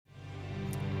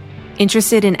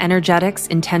Interested in energetics,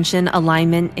 intention,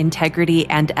 alignment, integrity,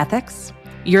 and ethics?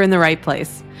 You're in the right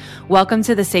place. Welcome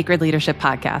to the Sacred Leadership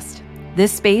Podcast.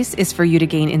 This space is for you to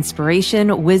gain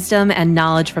inspiration, wisdom, and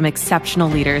knowledge from exceptional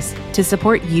leaders to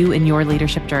support you in your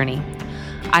leadership journey.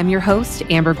 I'm your host,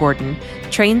 Amber Gordon,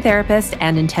 trained therapist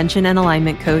and intention and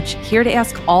alignment coach, here to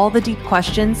ask all the deep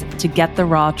questions to get the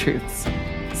raw truths.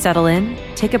 Settle in,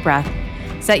 take a breath,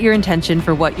 set your intention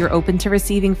for what you're open to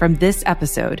receiving from this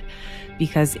episode,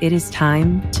 because it is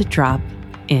time to drop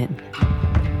in.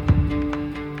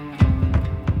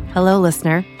 Hello,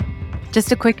 listener.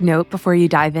 Just a quick note before you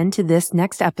dive into this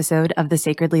next episode of the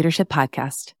Sacred Leadership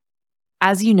Podcast.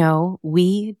 As you know,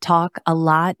 we talk a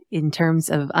lot in terms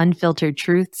of unfiltered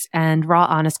truths and raw,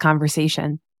 honest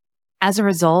conversation. As a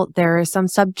result, there are some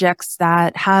subjects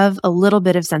that have a little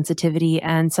bit of sensitivity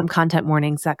and some content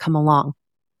warnings that come along.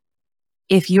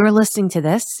 If you're listening to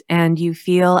this and you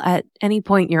feel at any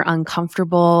point you're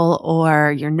uncomfortable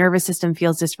or your nervous system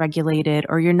feels dysregulated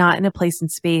or you're not in a place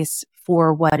and space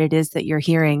for what it is that you're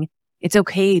hearing, it's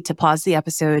okay to pause the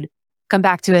episode, come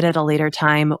back to it at a later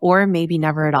time, or maybe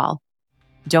never at all.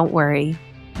 Don't worry.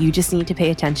 You just need to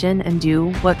pay attention and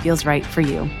do what feels right for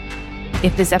you.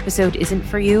 If this episode isn't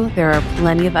for you, there are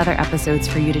plenty of other episodes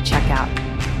for you to check out.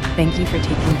 Thank you for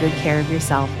taking good care of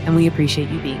yourself, and we appreciate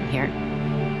you being here.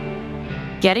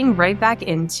 Getting right back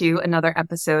into another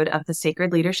episode of the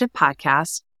Sacred Leadership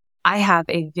Podcast, I have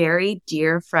a very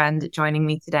dear friend joining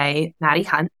me today, Maddie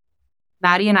Hunt.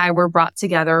 Maddie and I were brought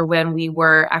together when we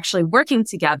were actually working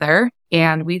together,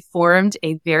 and we formed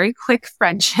a very quick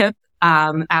friendship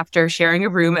after sharing a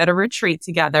room at a retreat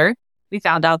together. We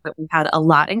found out that we had a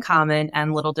lot in common,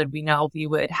 and little did we know we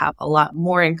would have a lot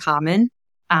more in common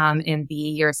in the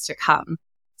years to come.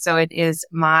 So it is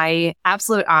my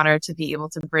absolute honor to be able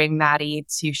to bring Maddie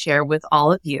to share with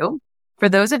all of you. For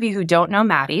those of you who don't know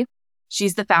Maddie,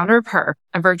 she's the founder of Her,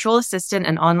 a virtual assistant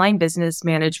and online business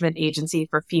management agency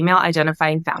for female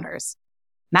identifying founders.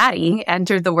 Maddie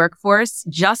entered the workforce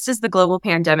just as the global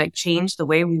pandemic changed the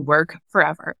way we work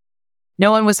forever. No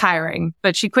one was hiring,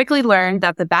 but she quickly learned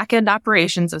that the back-end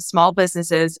operations of small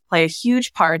businesses play a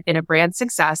huge part in a brand's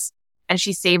success, and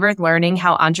she savored learning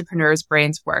how entrepreneurs'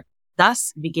 brains work.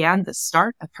 Thus began the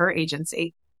start of her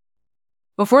agency.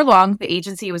 Before long, the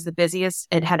agency was the busiest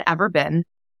it had ever been,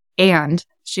 and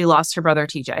she lost her brother,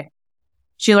 TJ.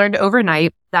 She learned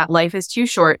overnight that life is too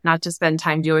short not to spend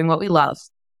time doing what we love.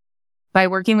 By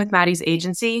working with Maddie's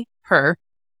agency, Her,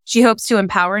 she hopes to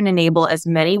empower and enable as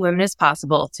many women as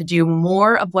possible to do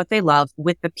more of what they love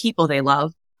with the people they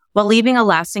love, while leaving a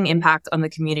lasting impact on the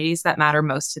communities that matter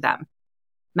most to them.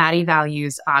 Maddie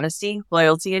values honesty,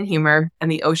 loyalty, and humor,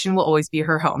 and the ocean will always be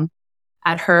her home.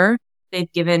 At Her, they've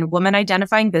given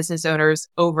women-identifying business owners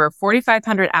over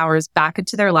 4,500 hours back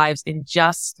into their lives in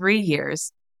just 3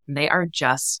 years, and they are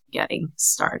just getting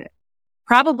started.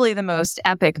 Probably the most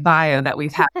epic bio that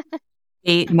we've had.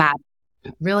 Matt,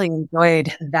 really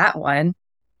enjoyed that one.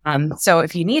 So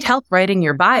if you need help writing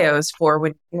your bios for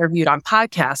when interviewed on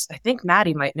podcasts, I think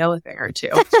Maddie might know a thing or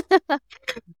two.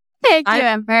 Thank you,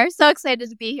 Amber. So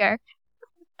excited to be here.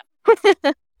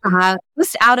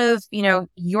 Just out of,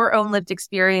 your own lived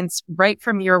experience, right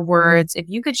from your words, if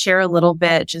you could share a little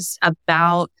bit just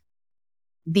about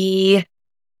the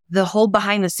whole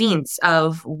behind the scenes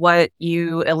of what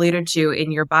you alluded to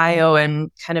in your bio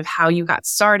and kind of how you got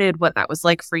started, what that was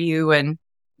like for you and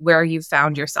where you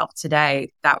found yourself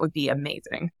today, that would be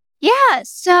amazing. Yeah,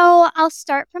 so I'll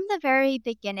start from the very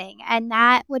beginning, and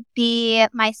that would be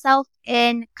myself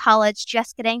in college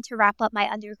just getting to wrap up my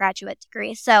undergraduate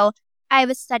degree. So I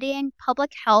was studying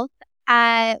public health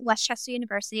at Westchester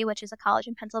University, which is a college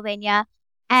in Pennsylvania,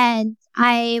 and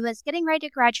I was getting ready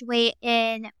to graduate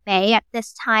in May. At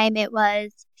this time, it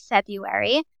was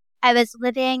February. I was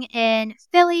living in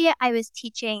Philly. I was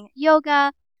teaching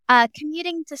yoga.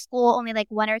 Commuting to school only like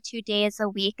 1 or 2 days a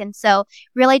week. And so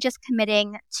really just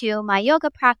committing to my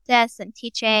yoga practice and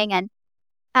teaching and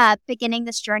beginning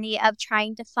this journey of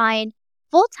trying to find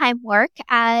full-time work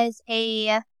as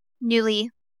a newly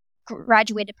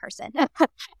graduated person.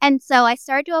 And so I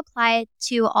started to apply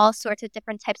to all sorts of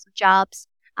different types of jobs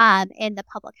in the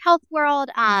public health world,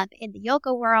 in the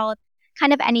yoga world,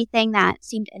 kind of anything that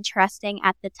seemed interesting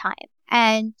at the time.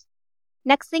 And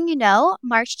next thing you know,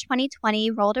 March 2020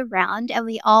 rolled around, and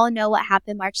we all know what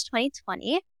happened March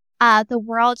 2020. The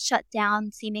world shut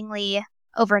down seemingly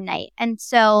overnight. And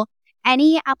so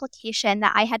any application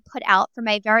that I had put out for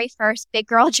my very first big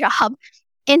girl job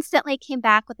instantly came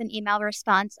back with an email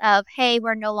response of, hey,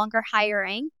 we're no longer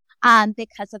hiring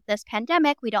because of this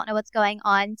pandemic. We don't know what's going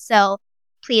on. So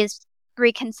please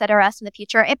reconsider us in the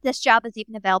future if this job is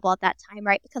even available at that time,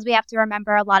 right? Because we have to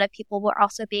remember a lot of people were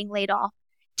also being laid off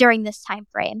during this time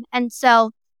frame. And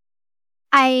so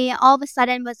I all of a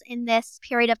sudden was in this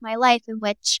period of my life in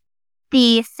which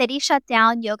the city shut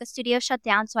down, yoga studio shut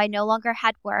down, so I no longer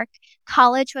had work.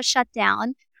 College was shut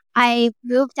down. I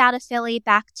moved out of Philly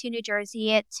back to New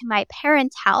Jersey to my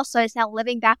parents' house. So I was now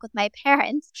living back with my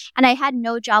parents, and I had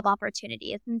no job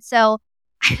opportunities. And so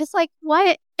I was like,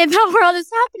 what in the world is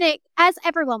happening? As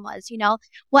everyone was,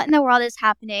 what in the world is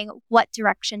happening? What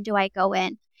direction do I go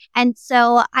in? And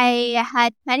so I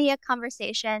had many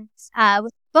conversations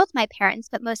with both my parents,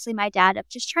 but mostly my dad, of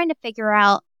just trying to figure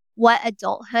out what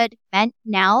adulthood meant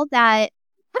now that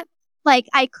like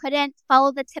I couldn't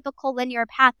follow the typical linear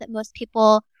path that most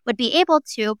people would be able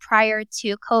to prior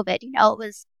to COVID. It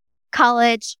was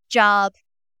college, job,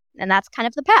 and that's kind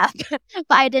of the path. But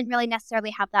I didn't really necessarily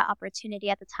have that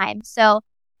opportunity at the time. So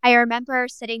I remember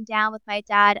sitting down with my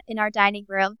dad in our dining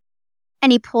room,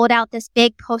 and he pulled out this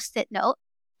big Post-it note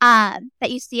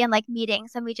that you see in like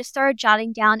meetings. And we just started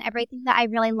jotting down everything that I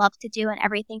really love to do and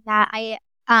everything that I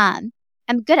am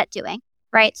good at doing,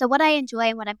 right? So what I enjoy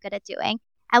and what I'm good at doing.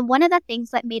 And one of the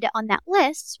things that made it on that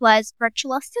list was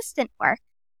virtual assistant work.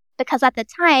 Because at the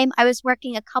time I was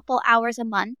working a couple hours a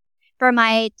month for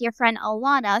my dear friend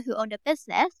Alana, who owned a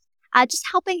business, just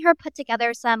helping her put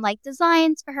together some like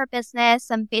designs for her business,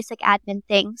 some basic admin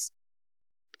things,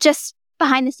 just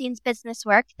behind the scenes business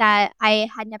work that I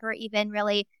had never even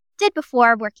really did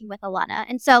before working with Alana.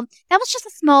 And so that was just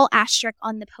a small asterisk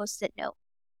on the Post-it note.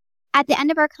 At the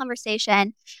end of our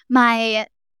conversation, my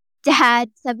dad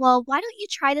said, well, why don't you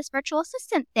try this virtual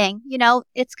assistant thing?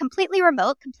 It's completely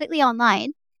remote, completely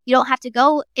online. You don't have to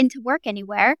go into work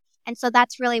anywhere. And so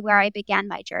that's really where I began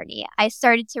my journey. I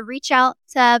started to reach out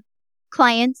to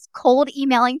clients, cold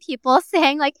emailing people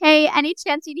saying like, hey, any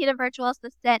chance you need a virtual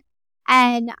assistant?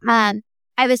 And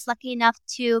I was lucky enough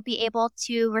to be able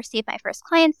to receive my first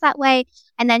clients that way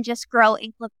and then just grow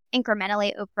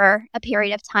incrementally over a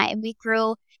period of time. We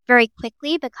grew very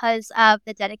quickly because of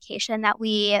the dedication that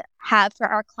we have for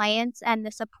our clients and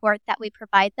the support that we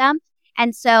provide them.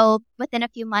 And so within a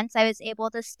few months, I was able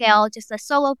to scale just a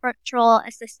solo virtual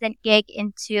assistant gig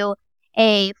into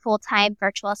a full-time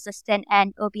virtual assistant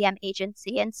and OBM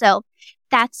agency. And so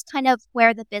that's kind of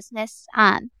where the business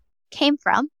came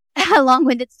from. A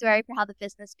long-winded story for how the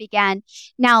business began.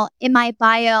 Now, in my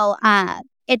bio,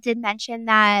 it did mention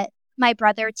that my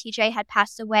brother TJ had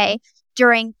passed away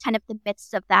during kind of the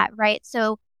midst of that, right?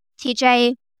 So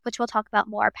TJ, which we'll talk about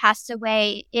more, passed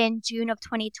away in June of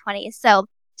 2020. So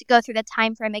to go through the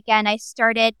time frame again, I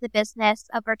started the business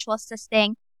of virtual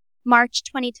assisting March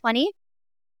 2020,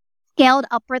 scaled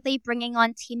upwardly, bringing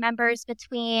on team members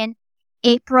between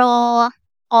April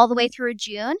all the way through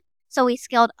June. So we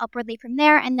scaled upwardly from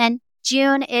there. And then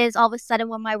June is all of a sudden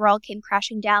when my world came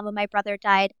crashing down, when my brother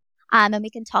died. And we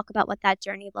can talk about what that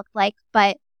journey looked like.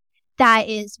 But that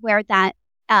is where that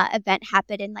event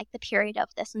happened in like the period of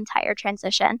this entire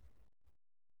transition.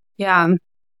 Yeah.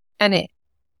 And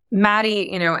Maddie,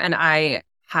 and I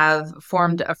have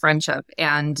formed a friendship,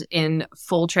 and in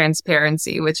full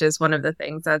transparency, which is one of the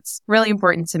things that's really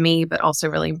important to me, but also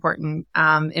really important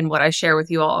in what I share with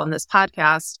you all on this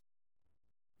podcast.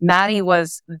 Maddie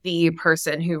was the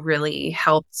person who really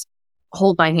helped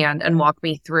hold my hand and walk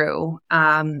me through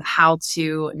how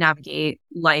to navigate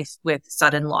life with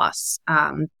sudden loss.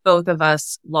 Both of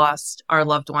us lost our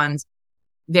loved ones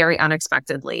very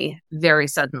unexpectedly, very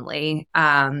suddenly,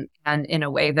 and in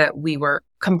a way that we were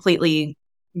completely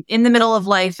in the middle of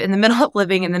life, in the middle of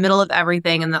living, in the middle of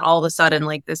everything. And then all of a sudden,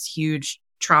 like this huge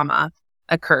trauma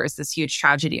occurs, this huge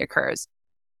tragedy occurs.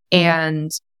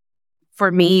 And for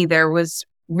me, there was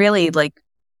really like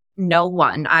no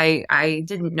one. I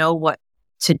didn't know what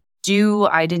to do.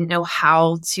 I didn't know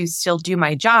how to still do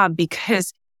my job,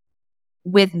 because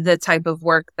with the type of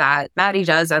work that Maddie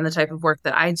does and the type of work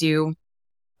that I do,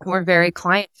 we're very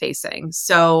client facing.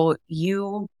 So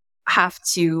you have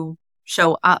to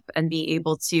show up and be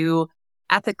able to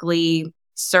ethically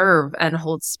serve and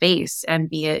hold space and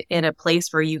be in a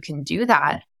place where you can do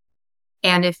that.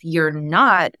 And if you're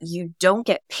not, you don't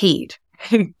get paid.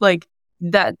 Like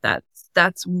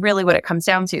that's really what it comes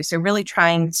down to. So really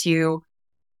trying to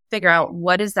figure out,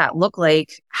 what does that look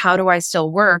like? How do I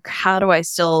still work? How do I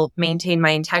still maintain my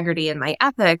integrity and my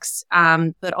ethics?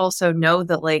 But also know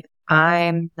that like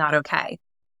I'm not okay.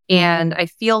 And I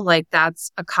feel like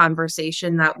that's a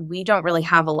conversation that we don't really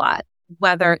have a lot,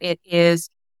 whether it is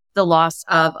the loss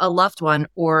of a loved one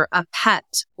or a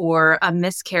pet or a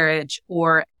miscarriage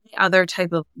or any other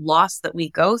type of loss that we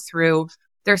go through.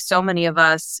 there's so many of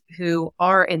us who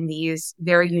are in these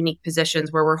very unique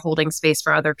positions where we're holding space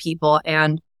for other people,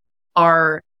 and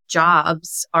our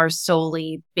jobs are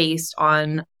solely based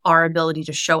on our ability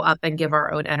to show up and give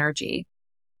our own energy.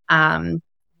 I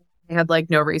had like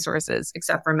no resources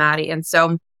except for Maddie. And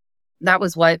so that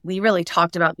was what we really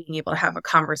talked about being able to have a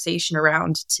conversation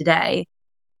around today.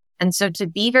 And so to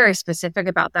be very specific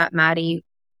about that, Maddie,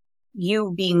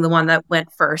 you being the one that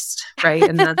went first, right?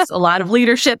 And that's a lot of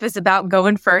leadership is about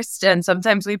going first. And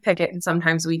sometimes we pick it and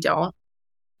sometimes we don't.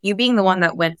 You being the one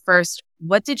that went first,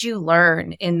 what did you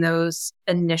learn in those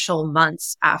initial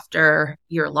months after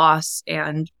your loss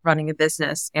and running a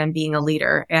business and being a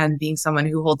leader and being someone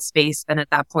who holds space and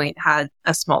at that point had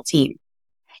a small team?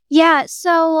 Yeah.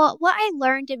 So what I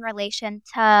learned in relation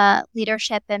to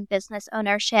leadership and business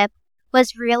ownership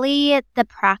was really the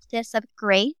practice of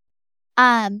grace.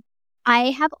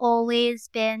 I have always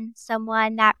been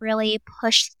someone that really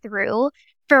pushed through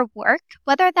for work,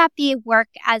 whether that be work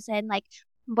as in like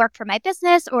work for my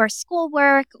business or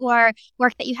schoolwork or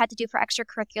work that you had to do for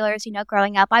extracurriculars,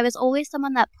 growing up. I was always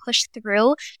someone that pushed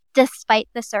through despite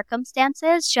the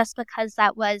circumstances, just because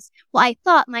that was, well, I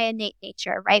thought my innate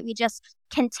nature, right? We just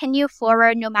continue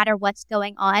forward no matter what's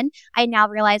going on. I now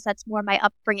realize that's more my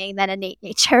upbringing than innate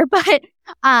nature. But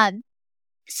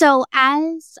so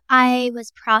as I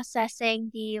was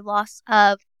processing the loss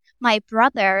of my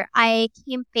brother, I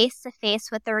came face to face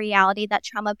with the reality that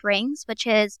trauma brings, which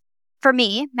is, for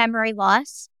me, memory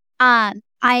loss. Right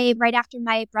after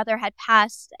my brother had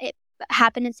passed, it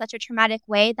happened in such a traumatic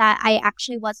way that I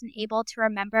actually wasn't able to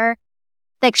remember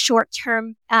like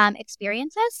short-term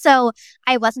experiences. So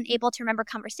I wasn't able to remember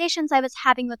conversations I was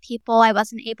having with people. I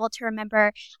wasn't able to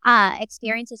remember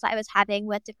experiences I was having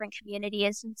with different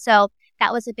communities. And so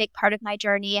that was a big part of my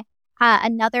journey.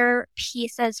 Another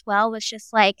piece as well was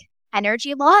just like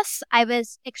energy loss. I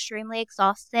was extremely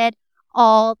exhausted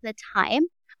all the time.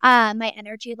 My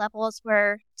energy levels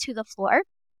were to the floor.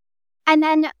 And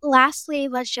then lastly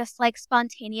was just like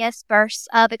spontaneous bursts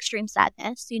of extreme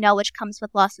sadness, which comes with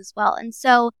loss as well. And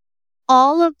so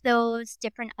all of those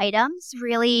different items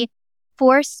really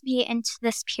forced me into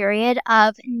this period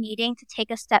of needing to take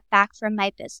a step back from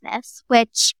my business,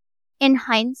 which in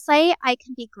hindsight, I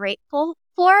can be grateful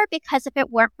for, because if it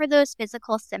weren't for those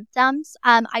physical symptoms,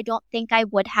 I don't think I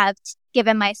would have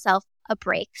given myself a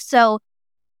break. So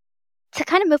to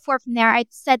kind of move forward from there, I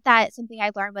said that something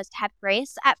I learned was to have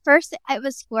grace. At first, it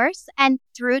was forced. And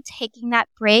through taking that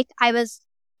break, I was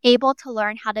able to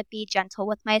learn how to be gentle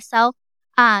with myself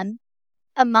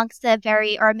amidst a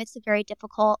very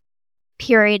difficult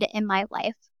period in my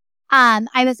life.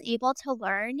 I was able to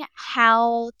learn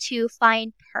how to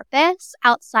find purpose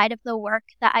outside of the work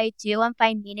that I do and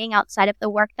find meaning outside of the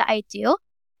work that I do.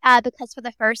 Because for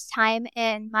the first time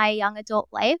in my young adult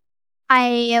life,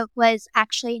 I was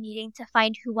actually needing to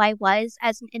find who I was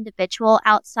as an individual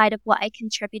outside of what I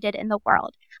contributed in the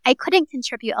world. I couldn't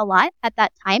contribute a lot at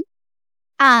that time,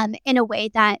 in a way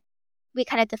that we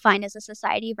kind of define as a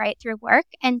society, right, through work.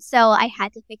 And so I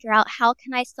had to figure out, how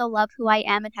can I still love who I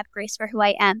am and have grace for who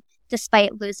I am,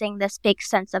 despite losing this big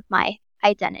sense of my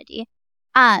identity.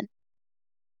 That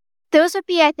would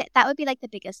be like the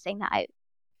biggest thing that I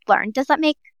learned. Does that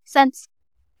make sense?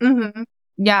 Mm-hmm.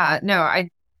 Yeah, no,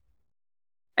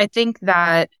 I think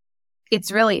that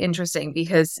it's really interesting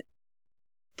because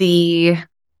the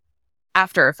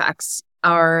after effects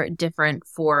are different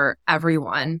for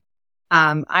everyone.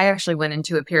 I actually went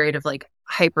into a period of like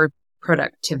hyper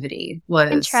productivity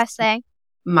was interesting.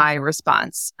 My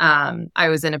response. I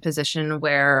was in a position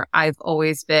where I've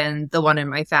always been the one in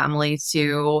my family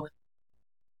to,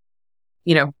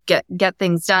 get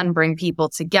things done, bring people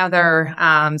together,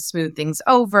 smooth things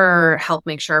over, help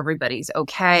make sure everybody's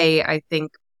okay. I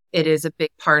think it is a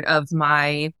big part of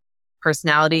my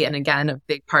personality. And again, a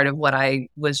big part of what I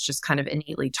was just kind of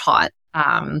innately taught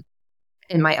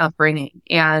in my upbringing.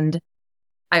 And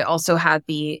I also had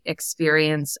the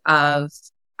experience of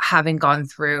having gone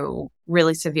through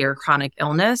really severe chronic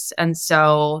illness. And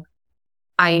so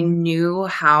I knew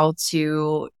how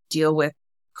to deal with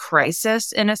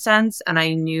crisis in a sense, and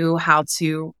I knew how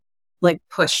to like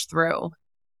push through.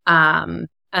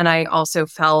 And I also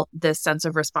felt this sense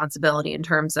of responsibility in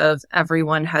terms of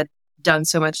everyone had done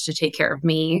so much to take care of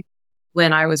me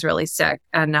when I was really sick.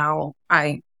 And now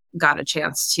I got a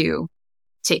chance to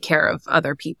take care of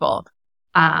other people.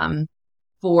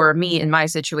 For me, in my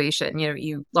situation,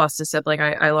 you lost a sibling,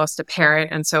 I lost a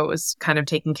parent. And so it was kind of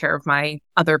taking care of my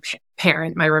other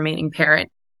parent, my remaining parent.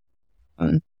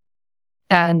 And,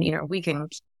 we can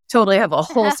totally have a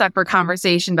whole separate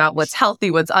conversation about what's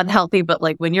healthy, what's unhealthy. But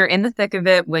like when you're in the thick of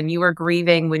it, when you are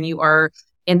grieving, when you are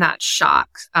in that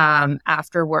shock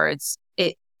afterwards,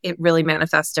 it really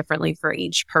manifests differently for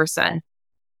each person.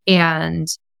 And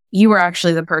you were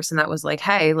actually the person that was like,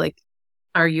 hey, like,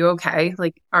 are you okay?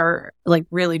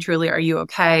 Really, truly, are you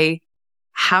okay?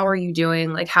 How are you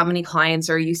doing? Like, how many clients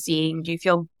are you seeing? Do you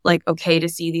feel like okay to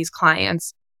see these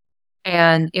clients?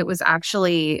 And it was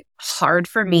actually hard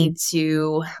for me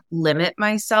to limit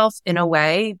myself in a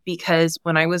way, because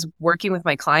when I was working with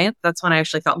my clients, that's when I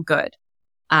actually felt good,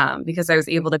 because I was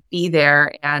able to be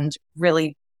there and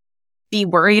really be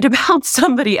worried about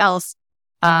somebody else,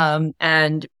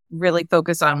 and really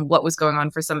focus on what was going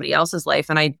on for somebody else's life.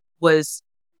 And I was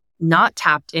not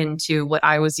tapped into what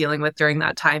I was dealing with during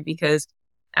that time, because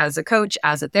as a coach,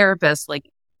 as a therapist, like,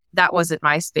 that wasn't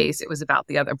my space. It was about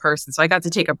the other person. So I got to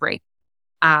take a break.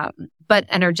 But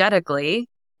energetically,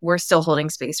 we're still holding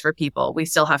space for people. We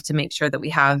still have to make sure that we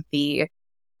have the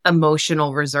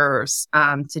emotional reserves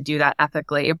to do that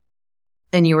ethically.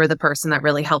 And you were the person that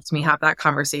really helped me have that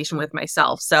conversation with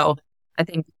myself. So I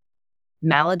think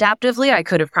maladaptively, I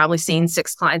could have probably seen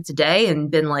 6 clients a day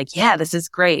and been like, yeah, this is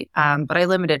great. But I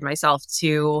limited myself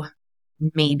to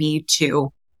maybe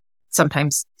 2,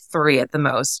 sometimes 3 at the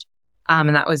most.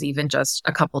 And that was even just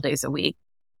a couple days a week,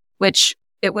 which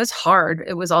it was hard.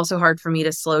 It was also hard for me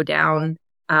to slow down,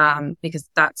 because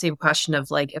that same question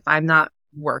of like, if I'm not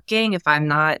working, if I'm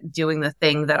not doing the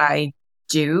thing that I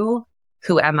do,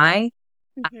 who am I?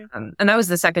 Mm-hmm. And that was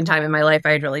the second time in my life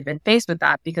I had really been faced with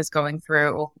that, because going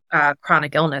through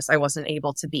chronic illness, I wasn't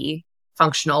able to be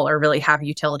functional or really have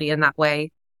utility in that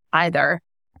way either.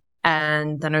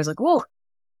 And then I was like, whoa,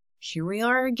 here we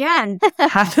are again,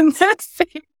 having that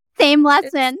Same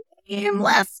lesson. same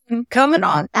lesson coming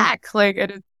on back. Like,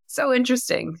 it is so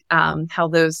interesting how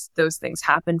those things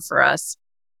happen for us.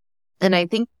 And I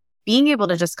think being able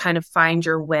to just kind of find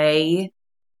your way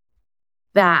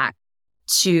back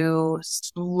to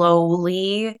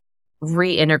slowly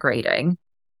reintegrating,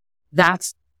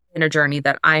 that's in a journey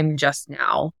that I'm just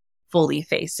now fully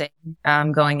facing,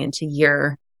 going into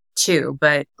year 2.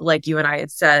 But like you and I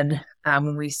had said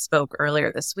when we spoke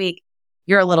earlier this week,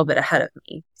 you're a little bit ahead of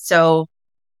me. So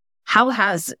how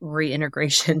has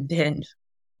reintegration been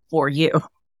for you?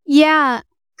 Yeah,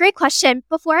 great question.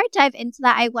 Before I dive into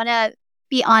that, I want to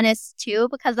be honest too,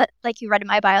 because like you read in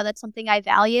my bio, that's something I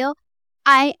value.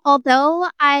 Although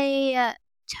I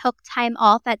took time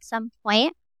off at some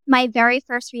point, my very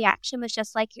first reaction was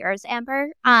just like yours,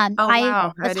 Amber. Oh, I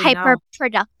wow. I was didn't hyper know.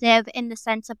 productive in the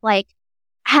sense of like,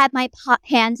 had my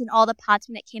hands in all the pots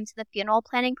when it came to the funeral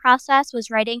planning process,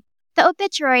 was writing the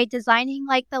obituary, designing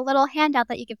like the little handout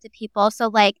that you give to people. So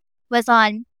like, was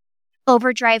on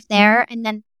overdrive there, and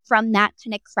then from that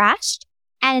kind of crashed.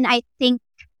 And I think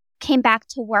came back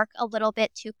to work a little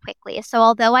bit too quickly. So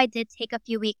although I did take a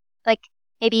few weeks, like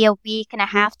maybe a week and a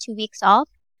half, 2 weeks off,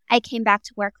 I came back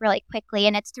to work really quickly.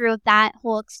 And it's through that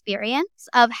whole experience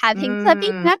of having to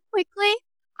be back quickly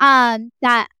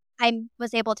that I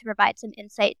was able to provide some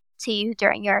insight to you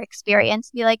during your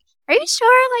experience. Be like, are you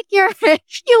sure like you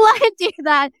want to do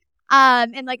that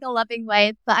in like a loving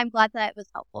way? But I'm glad that it was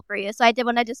helpful for you. So I did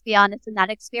want to just be honest in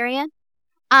that experience.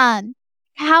 Um,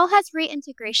 how has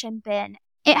reintegration been?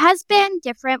 It has been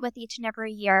different with each and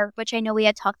every year, which I know we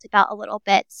had talked about a little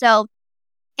bit. So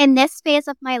in this phase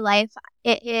of my life,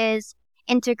 it is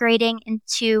integrating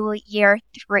into year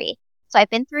 3. So I've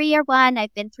been through year 1,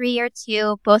 I've been through year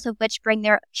 2, both of which bring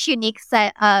their unique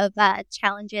set of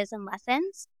challenges and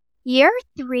lessons. Year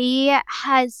 3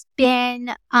 has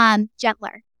been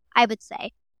gentler, I would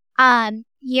say.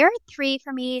 Year 3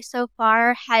 for me so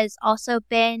far has also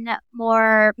been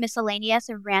more miscellaneous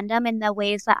and random in the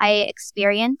ways that I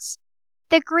experience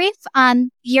the grief.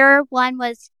 Year 1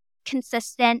 was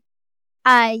consistent.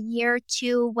 Year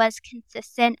 2 was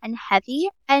consistent and heavy.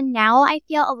 And now I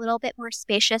feel a little bit more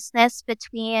spaciousness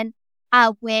between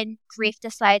when grief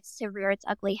decides to rear its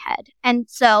ugly head. And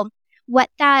so what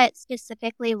that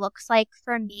specifically looks like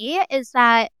for me is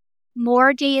that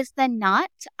more days than not,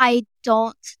 I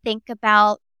don't think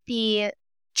about the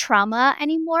trauma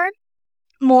anymore.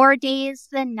 More days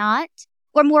than not,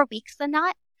 or more weeks than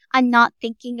not, I'm not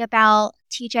thinking about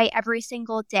TJ every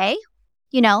single day.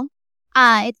 You know,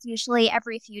 it's usually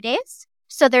every few days.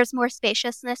 So there's more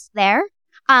spaciousness there,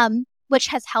 which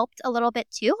has helped a little bit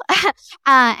too.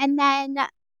 And then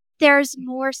there's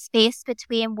more space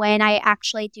between when I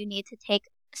actually do need to take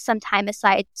some time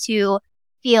aside to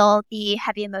feel the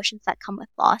heavy emotions that come with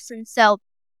loss. And so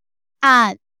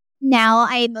now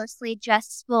I mostly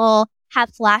just will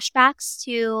have flashbacks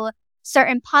to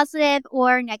certain positive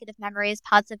or negative memories,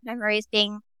 positive memories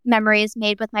being memories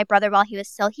made with my brother while he was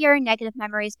still here, negative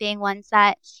memories being ones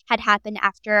that had happened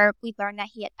after we learned that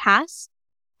he had passed.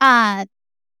 And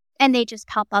they just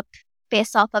pop up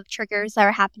based off of triggers that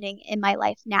are happening in my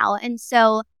life now. And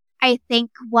so I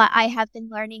think what I have been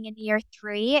learning in year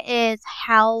 3 is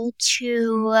how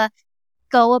to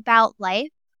go about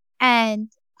life and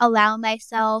allow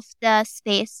myself the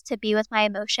space to be with my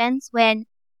emotions when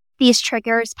these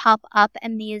triggers pop up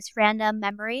and these random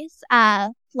memories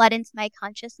flood into my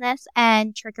consciousness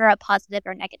and trigger a positive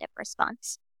or negative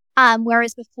response.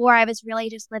 Whereas before I was really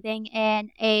just living in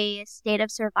a state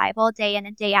of survival day in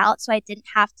and day out. So I didn't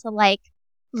have to like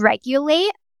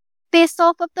regulate based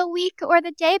off of the week or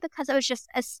the day because it was just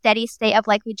a steady state of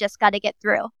like, we just got to get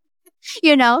through,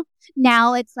 you know?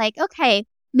 Now it's like, okay,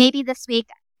 maybe this week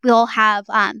we'll have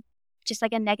just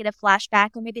like a negative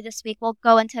flashback, or maybe this week we'll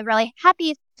go into a really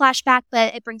happy flashback,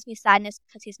 but it brings me sadness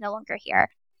because he's no longer here.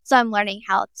 So I'm learning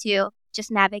how to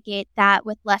just navigate that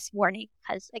with less warning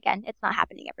because, again, it's not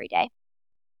happening every day.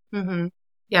 Mm-hmm.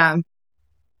 Yeah.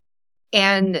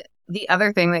 And the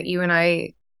other thing that you and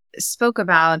I spoke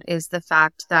about is the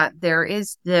fact that there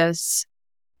is this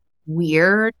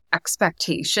weird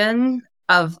expectation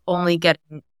of only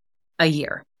getting a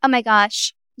year. Oh my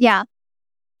gosh. Yeah.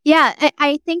 Yeah.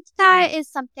 I think that is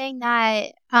something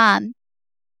that,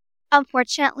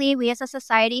 unfortunately, we as a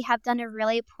society have done a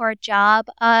really poor job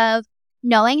of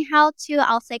knowing how to,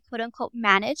 I'll say, quote unquote,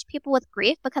 manage people with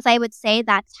grief, because I would say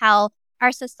that's how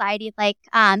our society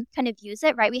kind of views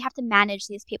it, right? We have to manage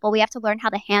these people. We have to learn how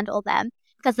to handle them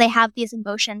because they have these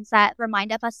emotions that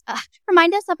remind us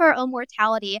of our own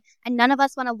mortality. And none of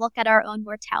us want to look at our own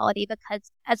mortality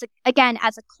because as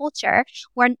a culture,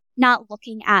 we're not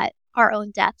looking at our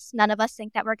own deaths. None of us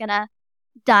think that we're going to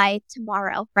die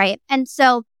tomorrow, right? And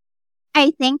so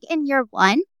I think in year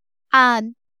 1,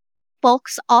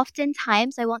 folks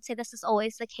oftentimes, I won't say this is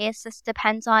always the case, this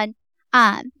depends on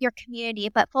your community,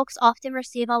 but folks often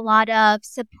receive a lot of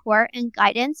support and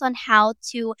guidance on how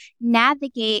to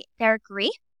navigate their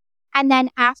grief. And then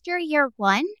after year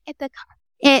 1,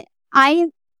 I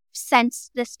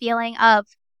sense this feeling of,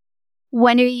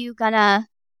 when are you gonna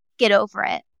get over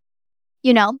it?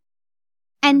 You know?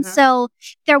 And so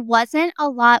there wasn't a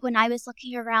lot, when I was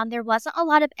looking around, there wasn't a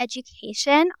lot of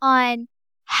education on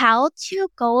how to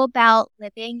go about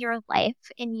living your life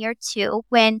in year 2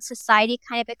 when society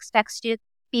kind of expects you to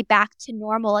be back to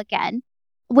normal again.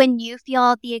 When you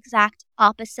feel the exact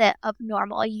opposite of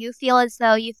normal, you feel as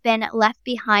though you've been left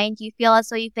behind. You feel as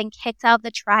though you've been kicked out of the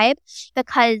tribe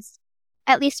because,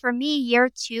 at least for me, year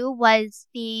 2 was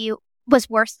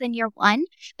worse than year 1,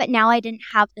 but now I didn't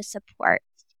have the support.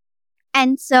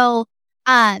 And so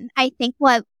I think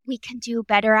what we can do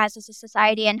better as a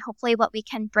society, and hopefully what we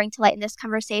can bring to light in this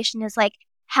conversation, is like,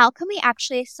 how can we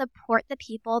actually support the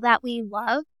people that we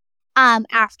love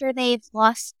after they've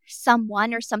lost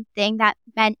someone or something that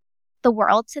meant the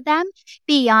world to them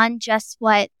beyond just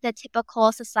what the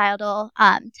typical societal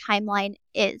timeline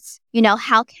is? You know,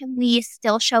 how can we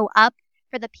still show up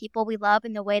for the people we love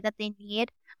in the way that they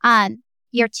need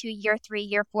year 2, year 3,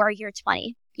 year 4, year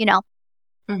 20, you know?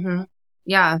 Mm-hmm.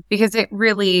 Yeah, because it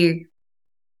really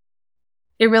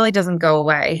doesn't go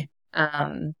away.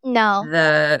 No.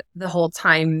 The whole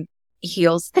time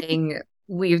heals thing,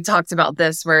 we've talked about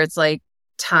this, where it's like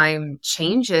time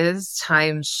changes,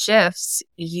 time shifts.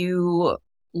 You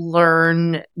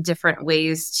learn different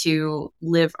ways to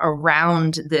live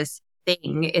around this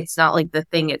thing. It's not like the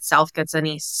thing itself gets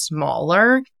any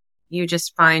smaller. You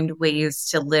just find ways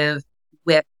to live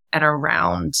with and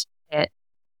around it.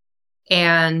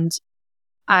 And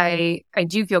I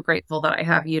do feel grateful that I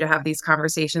have you to have these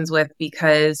conversations with,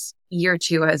 because year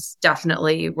 2 has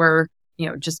definitely, we're,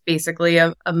 just basically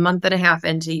a month and a half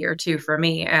into year 2 for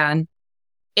me. And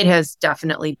it has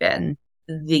definitely been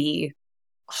the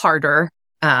harder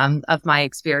of my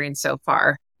experience so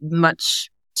far. Much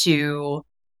to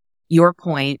your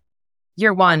point,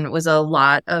 year 1 was a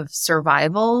lot of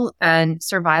survival, and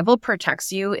survival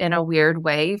protects you in a weird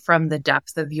way from the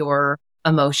depth of your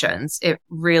emotions. It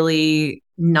really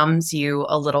numbs you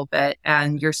a little bit,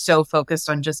 and you're so focused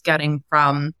on just getting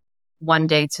from one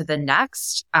day to the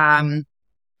next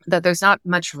that there's not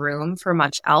much room for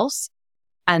much else.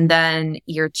 And then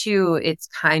year 2, it's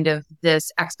kind of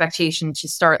this expectation to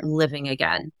start living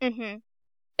again. Mm-hmm.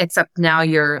 Except now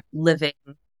you're living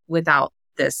without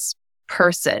this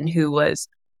person who was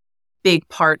big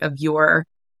part of your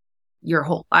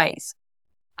whole life.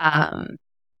 And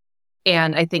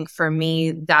I think for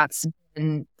me, that's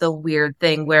been the weird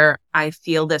thing, where I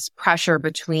feel this pressure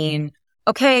between,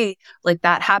 okay, like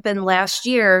that happened last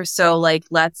year. So like,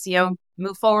 let's,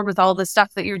 move forward with all the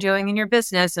stuff that you're doing in your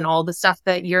business and all the stuff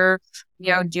that you're,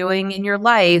 doing in your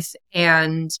life,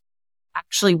 and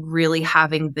actually really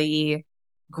having the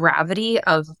gravity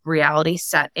of reality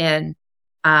set in.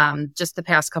 Just the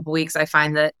past couple weeks, I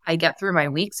find that I get through my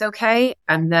weeks okay.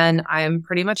 And then I'm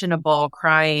pretty much in a ball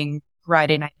crying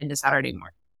Friday night into Saturday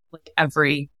morning, like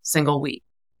every single week.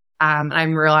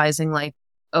 I'm realizing like,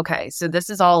 okay, so this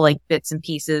is all like bits and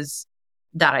pieces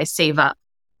that I save up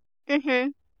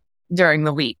during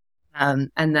the week. And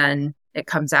then it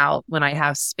comes out when I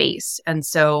have space. And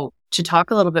so to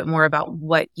talk a little bit more about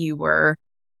what you were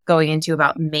going into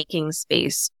about making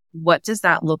space, what does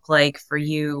that look like for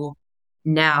you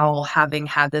now, having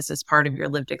had this as part of your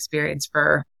lived experience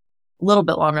for a little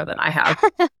bit longer than I have?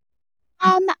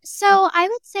 So I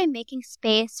would say making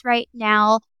space right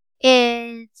now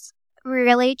is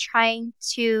really trying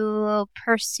to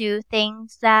pursue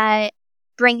things that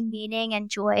bring meaning and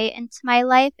joy into my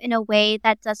life in a way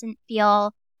that doesn't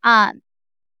feel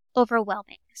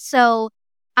overwhelming. So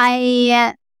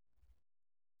I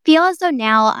feel as though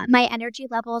now my energy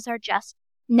levels are just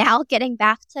now getting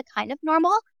back to kind of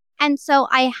normal. And so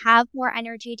I have more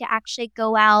energy to actually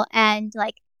go out and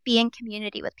like be in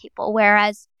community with people.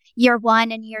 Whereas year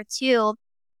 1 and year 2,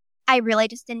 I really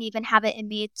just didn't even have it in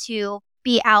me to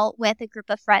be out with a group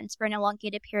of friends for an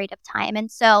elongated period of time.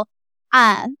 And so,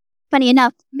 funny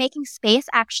enough, making space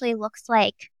actually looks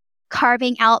like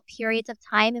carving out periods of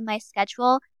time in my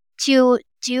schedule to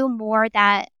do more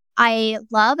that I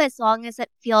love as long as it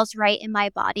feels right in my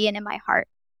body and in my heart.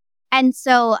 And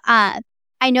so,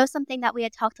 I know something that we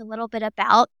had talked a little bit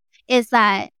about is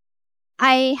that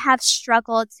I have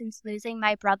struggled since losing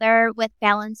my brother with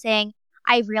balancing.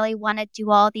 I really want to do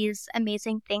all these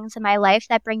amazing things in my life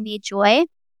that bring me joy,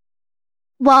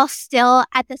 while still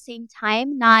at the same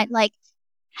time not like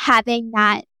having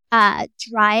that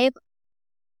drive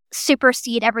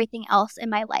supersede everything else in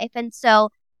my life. And so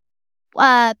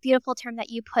a beautiful term that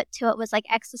you put to it was like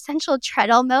existential dread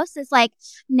almost, is like,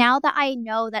 now that I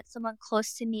know that someone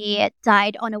close to me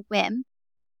died on a whim,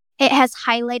 it has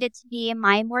highlighted to me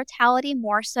my mortality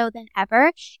more so than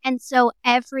ever. And so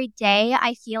every day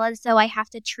I feel as though I have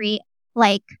to treat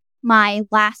like my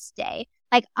last day.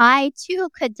 Like I too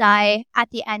could die at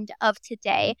the end of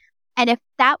today. And if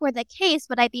that were the case,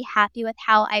 would I be happy with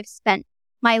how I've spent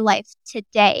my life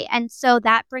today? And so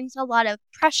that brings a lot of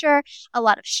pressure, a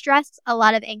lot of stress, a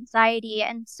lot of anxiety.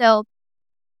 And so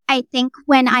I think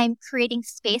when I'm creating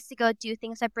space to go do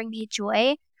things that bring me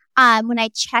joy, when I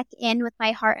check in with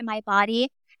my heart and my body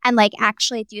and like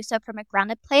actually do so from a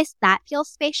grounded place, that feels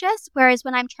spacious. Whereas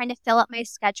when I'm trying to fill up my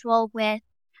schedule with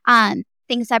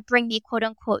things that bring me quote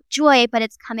unquote joy, but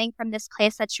it's coming from this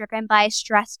place that's driven by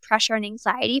stress, pressure, and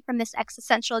anxiety, from this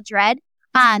existential dread,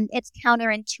 it's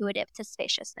counterintuitive to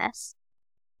spaciousness.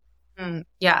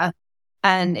 Yeah.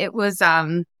 And it was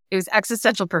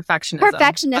existential perfectionism.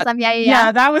 Perfectionism, yeah.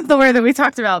 Yeah, that was the word that we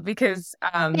talked about because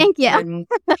Thank you.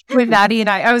 When Maddie and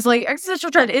I was like, existential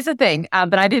dread is a thing,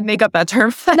 but I didn't make up that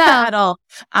term No. at all.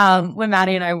 When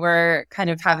Maddie and I were kind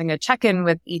of having a check-in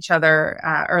with each other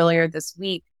earlier this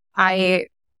week, I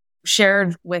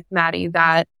shared with Maddie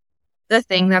that the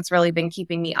thing that's really been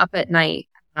keeping me up at night,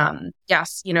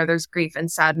 yes, there's grief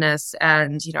and sadness,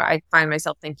 and I find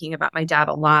myself thinking about my dad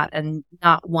a lot and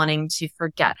not wanting to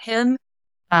forget him.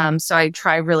 So I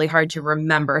try really hard to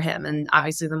remember him. And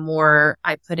obviously the more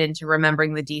I put into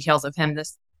remembering the details of him, the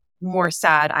more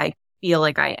sad I feel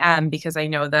like I am, because I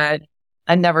know that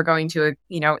I'm never going to,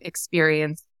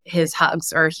 experience his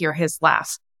hugs or hear his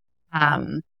laughs.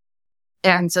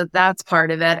 And so that's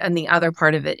part of it. And the other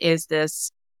part of it is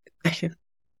this,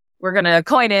 we're going to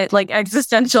coin it like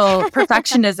existential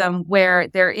perfectionism, where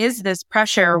there is this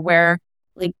pressure where,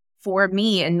 like, for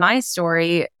me in my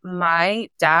story, my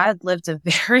dad lived a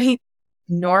very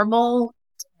normal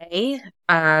day.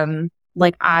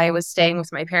 Like I was staying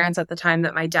with my parents at the time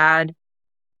that my dad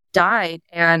died,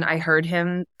 and I heard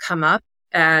him come up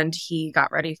and he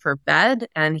got ready for bed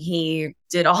and he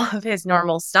did all of his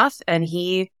normal stuff and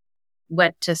he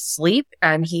went to sleep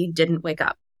and he didn't wake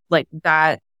up. Like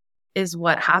that is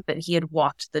what happened. He had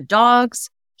walked the dogs.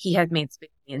 He had made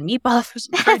spaghetti and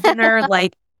meatballs for dinner.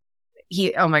 Like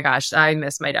oh my gosh, I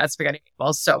miss my dad's spaghetti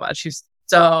meatballs so much. He's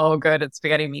so good at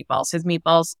spaghetti meatballs. His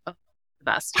meatballs, the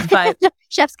best. But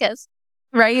chef's kiss.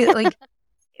 Right? Like,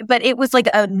 but it was like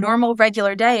a normal,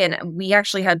 regular day. And we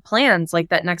actually had plans like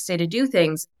that next day to do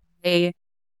things. I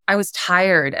was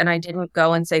tired and I didn't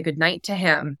go and say goodnight to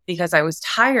him because I was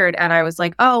tired. And I was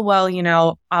like, oh,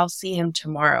 well, I'll see him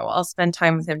tomorrow. I'll spend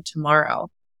time with him tomorrow.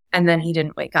 And then he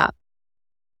didn't wake up.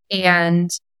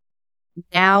 And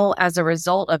now as a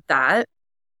result of that,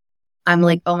 I'm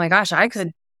like, oh my gosh, I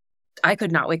could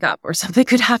not wake up, or something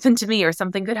could happen to me, or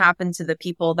something could happen to the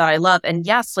people that I love. And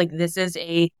yes, like this is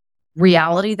a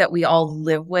reality that we all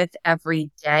live with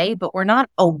every day, but we're not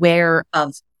aware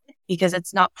of it because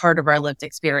it's not part of our lived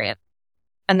experience.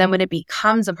 And then when it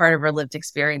becomes a part of our lived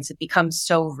experience, it becomes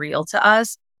so real to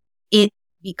us. It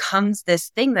becomes this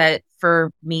thing that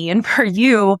for me and for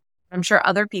you, I'm sure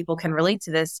other people can relate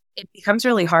to this. It becomes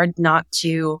really hard not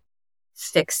to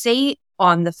fixate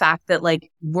on the fact that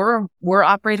like we're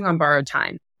operating on borrowed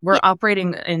time. We're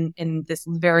operating in this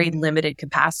very limited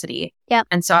capacity. Yeah.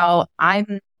 And so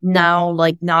I'm now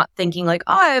like not thinking like,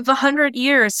 oh, I have 100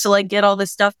 years to like get all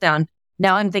this stuff down.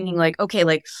 Now I'm thinking like, okay,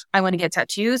 like I want to get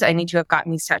tattoos. I need to have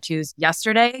gotten these tattoos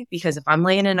yesterday because if I'm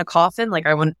laying in a coffin, like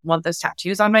I want those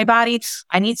tattoos on my body.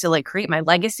 I need to like create my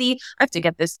legacy. I have to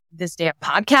get this damn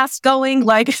podcast going.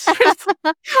 Like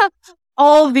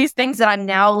all of these things that I'm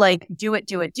now like, do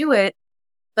it.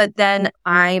 But then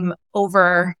I'm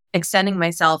overextending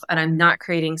myself and I'm not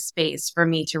creating space for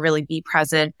me to really be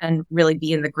present and really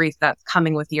be in the grief that's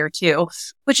coming with year 2,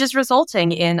 which is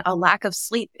resulting in a lack of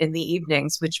sleep in the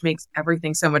evenings, which makes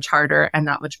everything so much harder and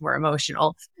that much more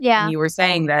emotional. Yeah. And you were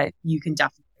saying that you can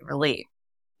definitely relate.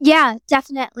 Yeah,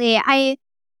 definitely. I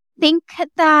think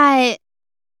that,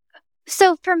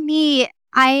 so for me,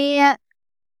 I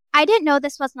didn't know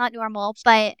this was not normal,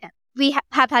 but we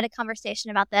have had a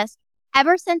conversation about this.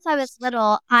 Ever since I was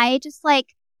little, I just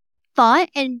like thought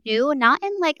and knew, not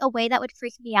in like a way that would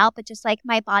freak me out, but just like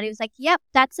my body was like, yep,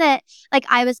 that's it. Like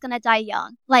I was going to die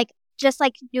young. Like just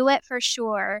like knew it for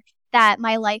sure that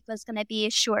my life was going to be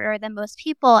shorter than most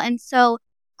people. And so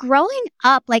growing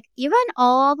up, like even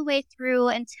all the way through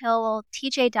until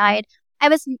TJ died, I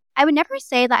would never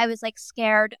say that I was like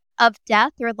scared of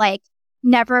death or like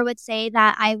never would say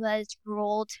that I was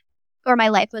ruled or my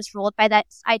life was ruled by that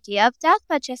idea of death,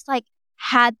 but just like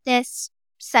had this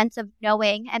sense of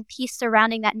knowing and peace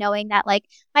surrounding that, knowing that like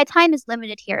my time is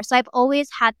limited here. So I've always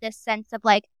had this sense of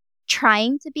like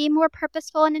trying to be more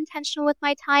purposeful and intentional with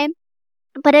my time,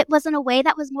 but it was in a way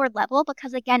that was more level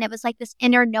because again, it was like this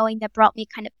inner knowing that brought me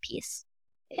kind of peace,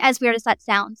 as weird as that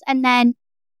sounds. And then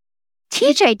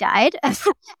TJ died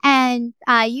and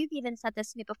you've even said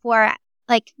this to me before,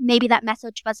 like maybe that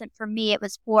message wasn't for me, it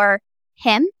was for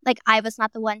him. Like I was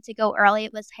not the one to go early,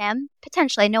 it was him.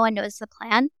 Potentially, no one knows the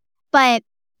plan. But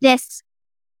this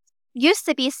used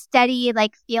to be steady,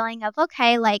 like feeling of,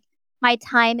 okay, like my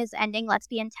time is ending, let's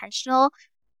be intentional,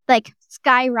 like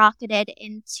skyrocketed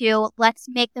into let's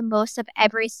make the most of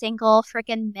every single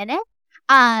freaking minute.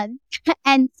 And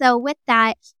so with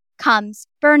that comes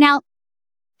burnout.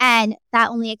 And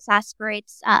that only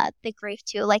exasperates the grief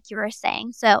too, like you were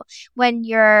saying. So when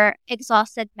you're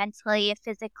exhausted mentally,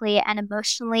 physically, and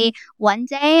emotionally one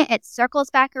day, it circles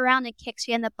back around and kicks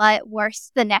you in the butt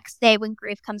worse the next day when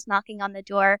grief comes knocking on the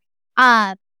door.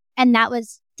 And that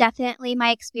was definitely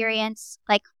my experience,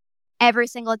 like every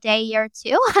single day, year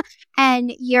 2.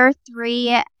 And year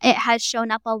 3, it has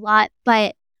shown up a lot,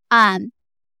 but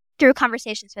through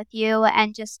conversations with you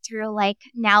and just through like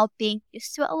now being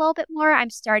used to it a little bit more, I'm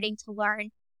starting to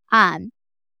learn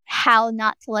how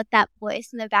not to let that voice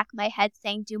in the back of my head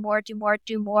saying do more,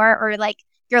 or like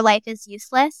your life is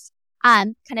useless,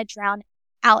 kind of drown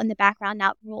out in the background,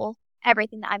 not rule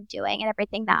everything that I'm doing and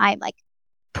everything that I'm like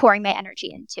pouring my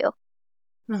energy into.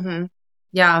 Mm-hmm.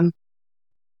 Yeah.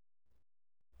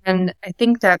 And I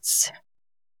think that's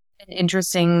an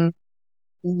interesting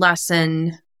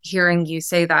lesson hearing you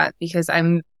say that, because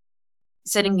I'm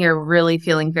sitting here really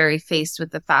feeling very faced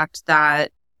with the fact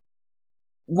that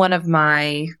one of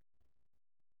my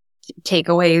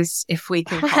takeaways, if we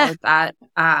can call it that,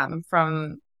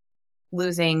 from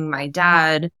losing my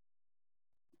dad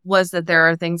was that there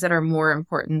are things that are more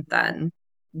important than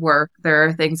work. There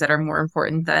are things that are more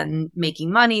important than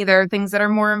making money. There are things that are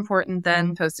more important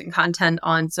than posting content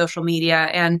on social media.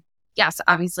 And yes,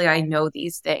 obviously I know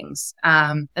these things.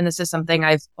 And this is something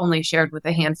I've only shared with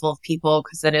a handful of people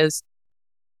because it is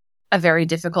a very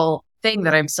difficult thing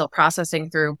that I'm still processing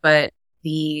through. But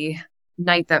the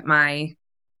night that my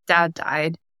dad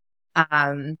died,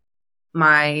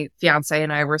 my fiance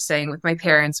and I were staying with my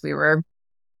parents. We were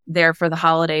there for the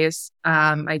holidays.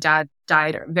 My dad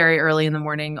died very early in the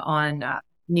morning on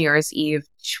New Year's Eve,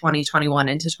 2021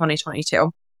 into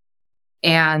 2022.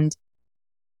 And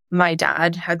my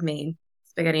dad had made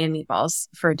spaghetti and meatballs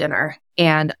for dinner.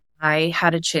 And I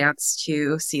had a chance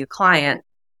to see a client,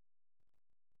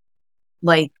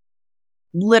 like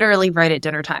literally right at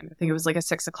dinner time. I think it was like a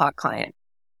 6:00 client.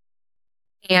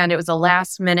 And it was a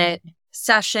last minute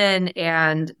session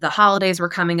and the holidays were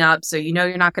coming up. So, you know,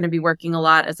 you're not going to be working a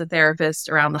lot as a therapist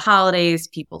around the holidays.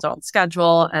 People don't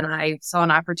schedule. And I saw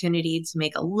an opportunity to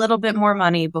make a little bit more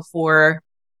money before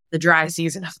the dry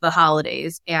season of the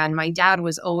holidays. And my dad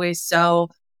was always so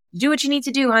do what you need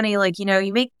to do, honey. Like,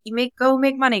 go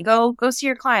make money, go see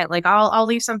your client. Like, I'll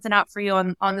leave something out for you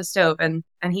on the stove. And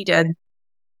he did.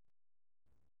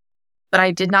 But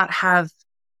I did not have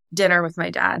dinner with my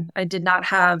dad. I did not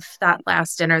have that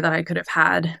last dinner that I could have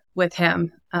had with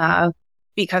him,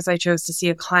 because I chose to see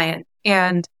a client.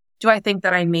 And do I think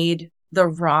that I made the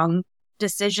wrong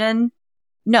decision?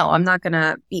 No, I'm not going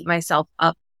to beat myself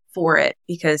up for it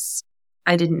because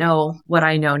I didn't know what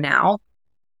I know now.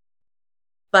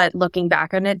 But looking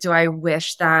back on it, do I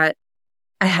wish that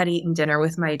I had eaten dinner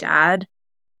with my dad?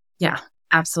 Yeah,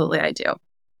 absolutely I do.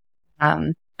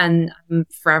 And I'm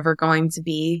forever going to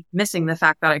be missing the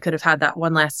fact that I could have had that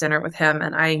one last dinner with him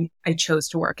and I chose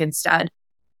to work instead.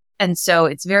 And so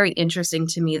it's very interesting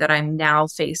to me that I'm now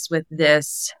faced with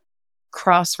this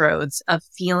crossroads of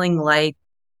feeling like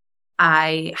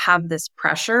I have this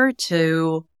pressure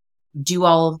to do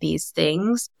all of these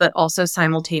things, but also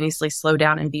simultaneously slow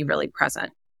down and be really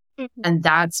present. Mm-hmm. And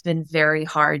that's been very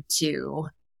hard to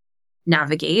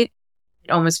navigate.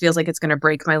 It almost feels like it's going to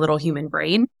break my little human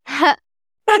brain.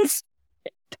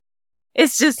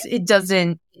 It's just, it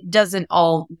doesn't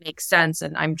all make sense.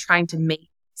 And I'm trying to make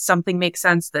something make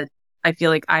sense that I feel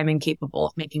like I'm incapable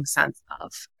of making sense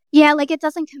of. Yeah, like it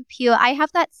doesn't compute. I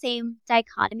have that same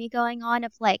dichotomy going on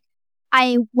of like,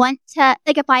 I want to,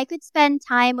 like if I could spend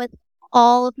time with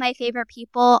all of my favorite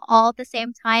people all at the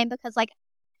same time, because like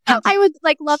I would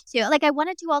like love to, like I want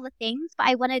to do all the things, but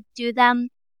I want to do them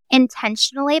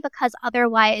intentionally because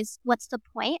otherwise what's the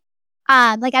point?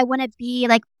 Like I want to be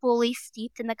like fully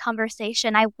steeped in the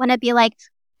conversation. I want to be like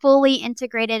fully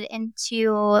integrated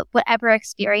into whatever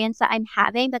experience that I'm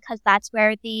having because that's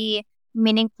where the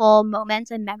meaningful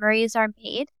moments and memories are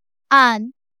made.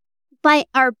 But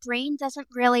our brain doesn't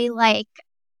really like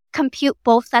compute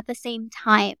both at the same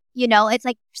time. You know, it's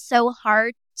like so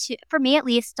hard to, for me at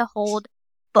least, to hold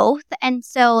both. And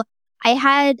so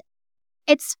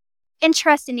it's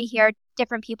interesting to hear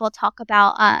different people talk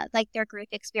about like their grief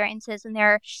experiences and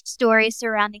their stories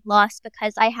surrounding loss,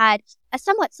 because I had a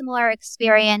somewhat similar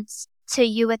experience to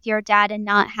you with your dad and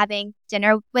not having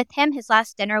dinner with him, his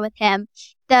last dinner with him.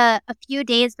 A few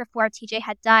days before TJ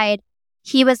had died,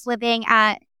 he was living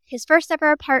at his first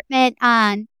ever apartment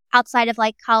outside of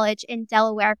like college in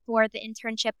Delaware for the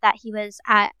internship that he was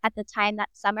at the time that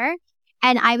summer.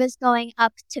 And I was going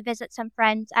up to visit some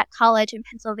friends at college in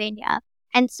Pennsylvania.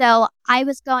 And so I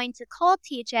was going to call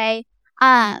TJ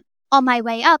on my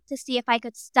way up to see if I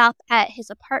could stop at his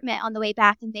apartment on the way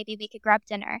back and maybe we could grab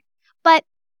dinner. But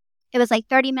it was like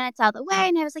 30 minutes out of the way.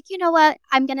 And I was like, you know what?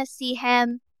 I'm going to see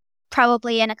him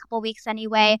probably in a couple weeks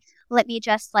anyway. Let me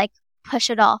just like push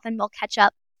it off and we'll catch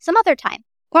up some other time.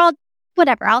 Well,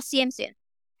 whatever. I'll see him soon.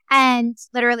 And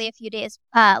literally a few days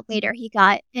later, he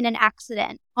got in an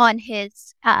accident on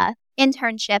his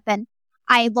internship. And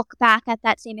I look back at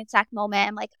that same exact moment.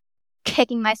 I'm like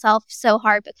kicking myself so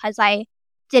hard because I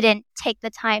didn't take the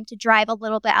time to drive a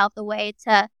little bit out of the way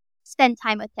to spend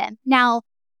time with him. Now,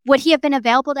 would he have been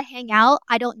available to hang out?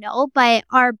 I don't know, but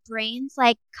our brains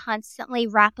like constantly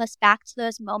wrap us back to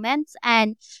those moments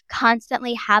and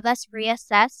constantly have us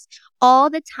reassess all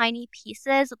the tiny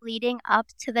pieces leading up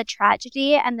to the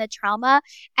tragedy and the trauma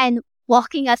and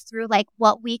walking us through like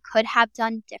what we could have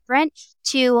done different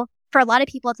to, for a lot of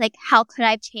people, it's like, how could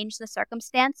I have changed the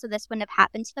circumstance so this wouldn't have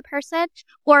happened to the person?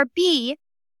 Or B,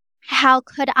 how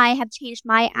could I have changed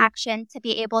my action to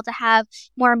be able to have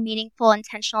more meaningful,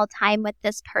 intentional time with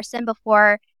this person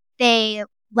before they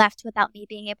left without me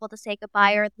being able to say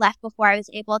goodbye, or left before I was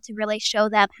able to really show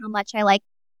them how much I like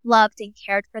loved and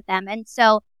cared for them. And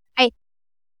so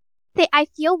I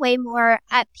feel way more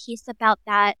at peace about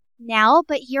that now.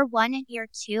 But year one and year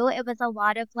two, it was a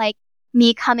lot of like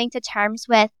me coming to terms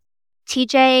with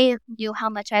TJ knew how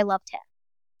much I loved him.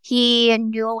 He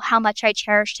knew how much I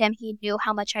cherished him. He knew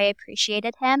how much I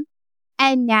appreciated him.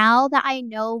 And now that I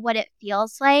know what it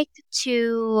feels like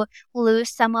to lose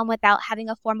someone without having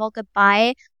a formal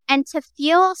goodbye, and to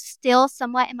feel still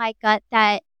somewhat in my gut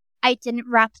that I didn't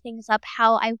wrap things up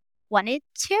how I wanted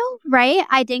to, right?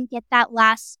 I didn't get that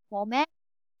last moment.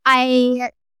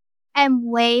 I am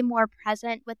way more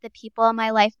present with the people in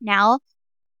my life now.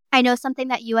 I know something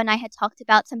that you and I had talked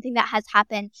about, something that has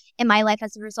happened in my life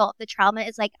as a result of the trauma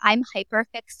is like I'm hyper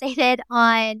fixated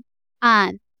on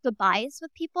goodbyes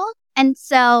with people. And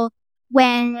so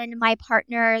when my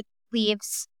partner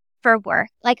leaves for work,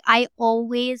 like I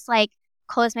always like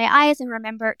close my eyes and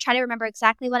try to remember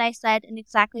exactly what I said and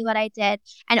exactly what I did,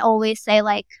 and always say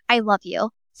like, I love you.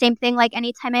 Same thing, like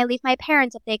anytime I leave my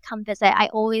parents, if they come visit, I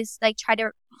always like try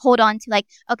to hold on to like,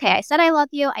 okay, I said I love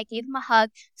you. I gave him a hug.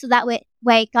 So that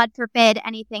way, God forbid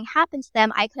anything happens to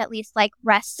them, I could at least like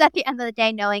rest at the end of the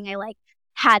day knowing I like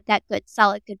had that good,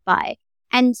 solid goodbye.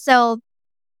 And so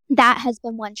that has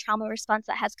been one trauma response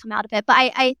that has come out of it. But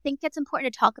I think it's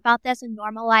important to talk about this and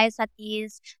normalize that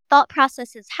these thought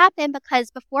processes happen,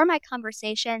 because before my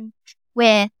conversation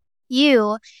with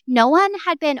you, no one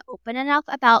had been open enough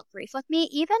about grief with me.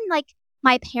 Even like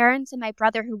my parents and my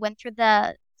brother who went through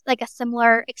like a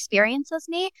similar experience as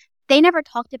me, they never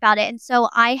talked about it. And so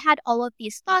I had all of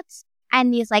these thoughts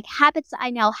and these like habits that I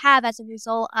now have as a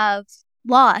result of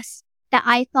loss that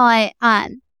I thought,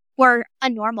 were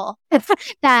abnormal, that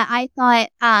I thought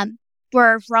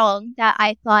were wrong, that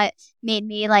I thought made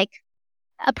me like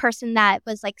a person that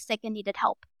was like sick and needed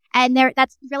help. And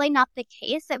that's really not the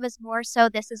case. It was more so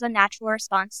this is a natural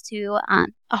response to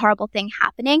a horrible thing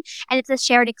happening. And it's a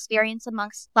shared experience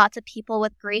amongst lots of people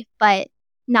with grief, but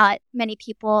not many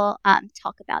people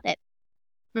talk about it.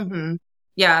 Mm-hmm.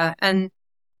 Yeah. And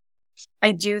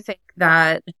I do think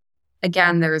that,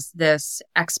 again, there's this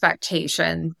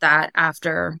expectation that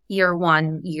after year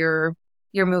one, you're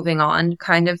moving on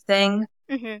kind of thing.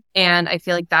 Mm-hmm. And I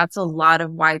feel like that's a lot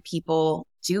of why people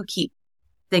do keep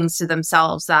things to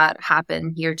themselves that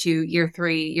happen year 2, year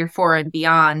 3, year 4, and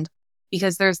beyond,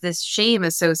 because there's this shame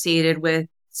associated with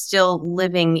still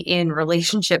living in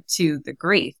relationship to the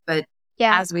grief. But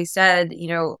as we said,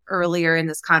 earlier in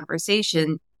this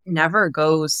conversation, never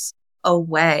goes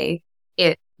away.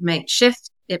 It might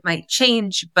shift, it might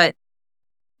change, but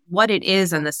what it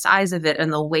is and the size of it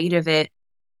and the weight of it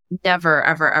never,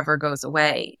 ever, ever goes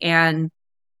away. And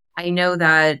I know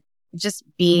that just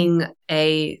being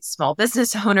a small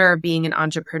business owner, being an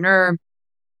entrepreneur,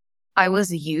 I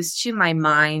was used to my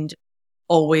mind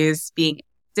always being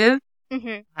active,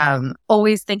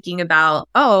 always thinking about,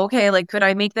 oh, okay, like, could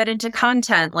I make that into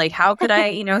content? Like, how could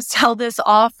I, sell this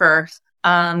offer?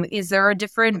 Is there a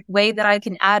different way that I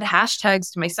can add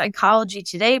hashtags to my Psychology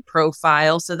Today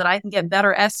profile so that I can get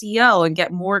better SEO and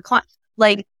get more clients?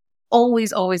 Like,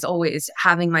 always, always, always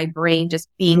having my brain just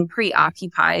being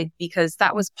preoccupied, because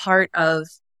that was part of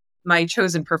my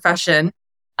chosen profession,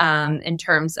 in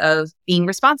terms of being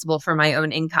responsible for my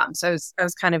own income. So I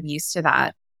was kind of used to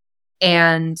that.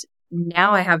 And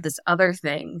now I have this other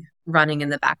thing running in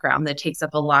the background that takes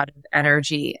up a lot of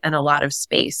energy and a lot of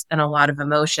space and a lot of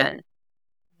emotion.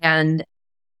 And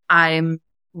I'm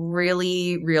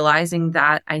really realizing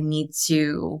that I need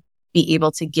to be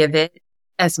able to give it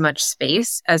as much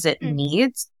space as it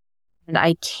needs. And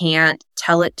I can't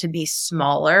tell it to be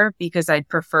smaller, because I'd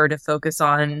prefer to focus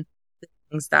on the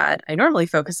things that I normally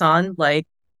focus on, like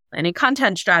planning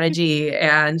content strategy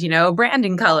and,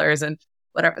 branding colors and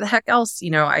whatever the heck else,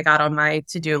 I got on my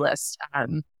to-do list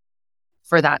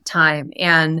for that time.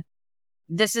 And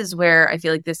this is where I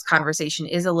feel like this conversation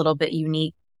is a little bit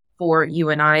unique for you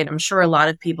and I. And I'm sure a lot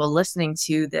of people listening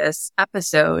to this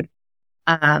episode,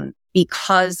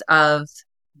 because of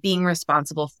being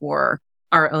responsible for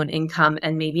our own income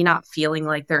and maybe not feeling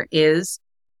like there is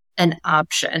an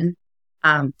option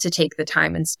to take the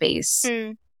time and space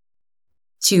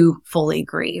to fully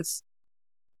grieve.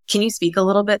 Can you speak a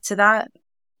little bit to that?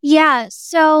 Yeah.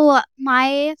 So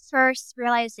my first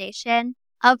realization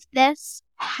of this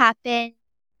happened,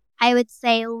 I would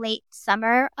say, late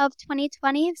summer of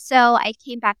 2020. So I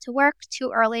came back to work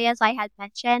too early, as I had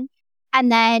mentioned,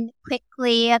 and then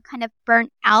quickly kind of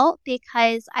burnt out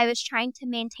because I was trying to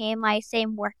maintain my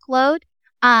same workload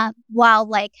while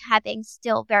like having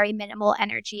still very minimal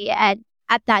energy and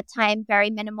at that time very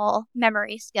minimal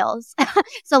memory skills.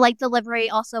 So like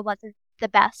delivery also wasn't the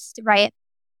best, right?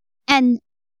 And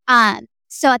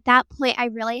so at that point, I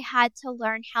really had to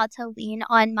learn how to lean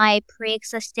on my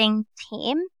pre-existing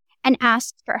team and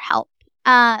ask for help.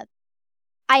 I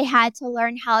had to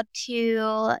learn how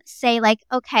to say like,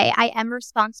 okay, I am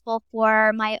responsible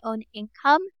for my own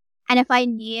income. And if I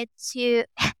need to,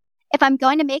 if I'm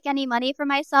going to make any money for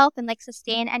myself and like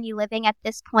sustain any living at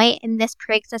this point in this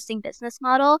pre-existing business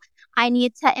model, I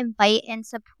need to invite in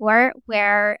support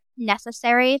where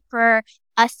necessary for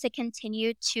us to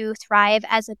continue to thrive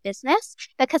as a business.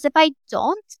 Because if I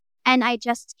don't, and I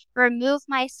just remove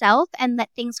myself and let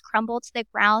things crumble to the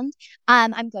ground,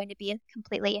 I'm going to be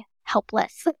completely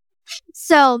helpless.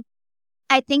 So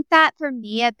I think that for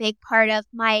me, a big part of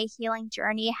my healing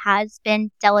journey has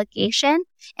been delegation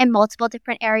in multiple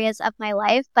different areas of my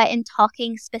life. But in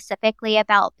talking specifically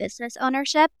about business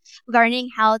ownership,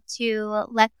 learning how to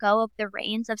let go of the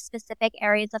reins of specific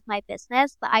areas of my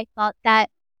business that I thought that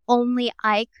only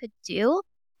I could do,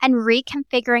 and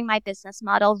reconfiguring my business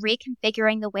model,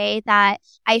 reconfiguring the way that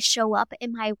I show up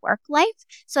in my work life.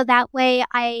 So that way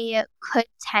I could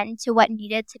tend to what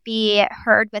needed to be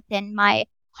heard within my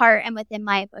heart and within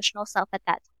my emotional self at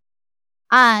that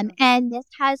time. And this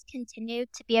has continued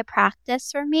to be a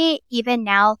practice for me even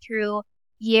now through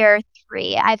year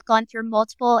 3. I've gone through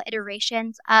multiple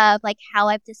iterations of like how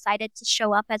I've decided to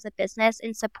show up as a business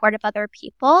in support of other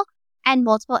people, and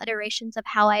multiple iterations of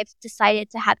how I've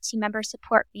decided to have team members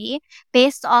support me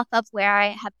based off of where I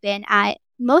have been at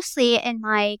mostly in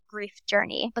my grief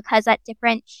journey, because at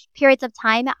different periods of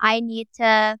time, I need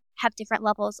to have different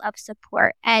levels of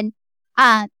support. And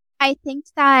I think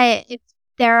that if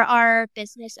there are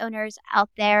business owners out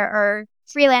there or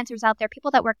freelancers out there,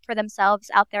 people that work for themselves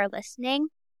out there listening,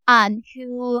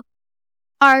 who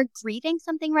are grieving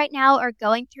something right now or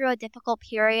going through a difficult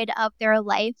period of their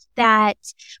life that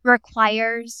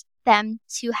requires them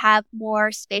to have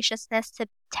more spaciousness to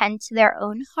tend to their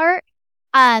own heart,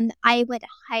 I would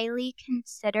highly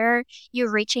consider you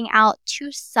reaching out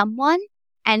to someone,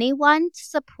 anyone, to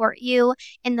support you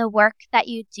in the work that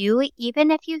you do,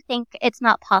 even if you think it's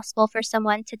not possible for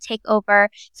someone to take over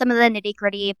some of the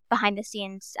nitty-gritty behind the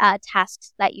scenes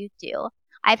tasks that you do.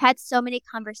 I've had so many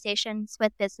conversations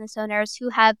with business owners who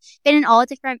have been in all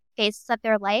different phases of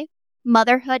their life.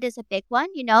 Motherhood is a big one.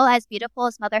 You know, as beautiful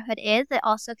as motherhood is, it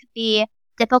also could be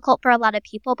difficult for a lot of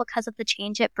people because of the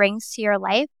change it brings to your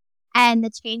life and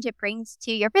the change it brings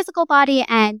to your physical body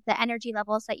and the energy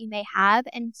levels that you may have.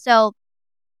 And so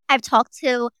I've talked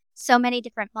to so many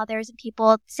different mothers and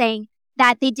people saying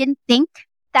that they didn't think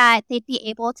that they'd be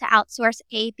able to outsource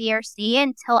A, B, or C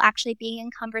until actually being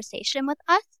in conversation with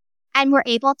us. And were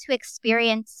able to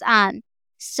experience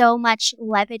so much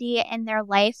levity in their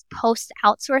life post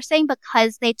outsourcing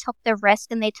because they took the risk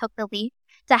and they took the leap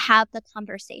to have the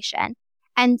conversation.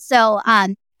 And so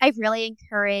I really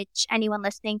encourage anyone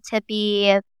listening to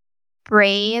be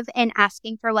brave in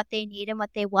asking for what they need and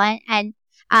what they want, and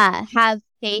have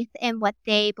faith in what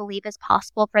they believe is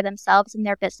possible for themselves and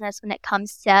their business when it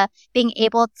comes to being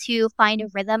able to find a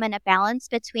rhythm and a balance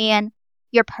between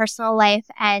your personal life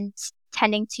and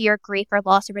tending to your grief or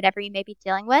loss or whatever you may be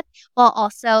dealing with, while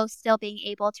also still being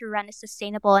able to run a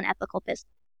sustainable and ethical business.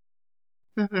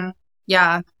 Mm-hmm.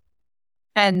 Yeah.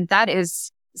 And that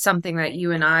is something that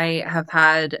you and I have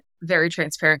had very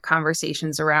transparent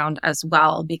conversations around as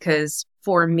well, because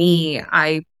for me,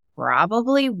 I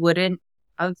probably wouldn't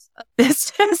have a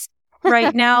business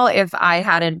right now if I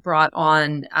hadn't brought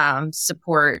on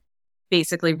support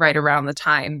basically right around the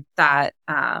time that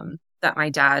that my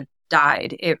dad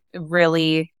died. It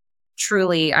really,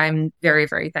 truly, I'm very,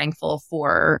 very thankful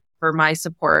for my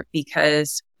support,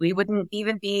 because we wouldn't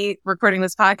even be recording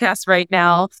this podcast right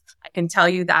now. I can tell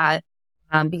you that,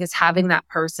 because having that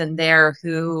person there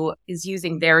who is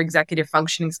using their executive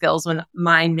functioning skills when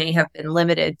mine may have been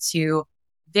limited, to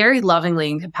very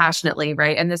lovingly and compassionately,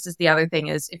 right? And this is the other thing,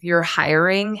 is if you're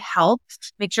hiring help,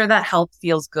 make sure that help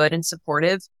feels good and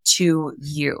supportive to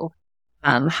you.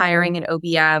 Hiring an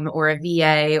OBM or a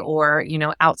VA or,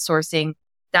 outsourcing,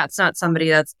 that's not somebody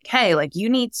that's, hey, like, you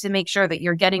need to make sure that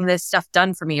you're getting this stuff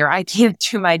done for me, or I can't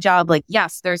do my job. Like,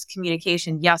 yes, there's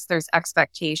communication. Yes, there's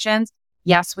expectations.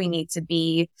 Yes, we need to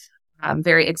be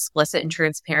very explicit and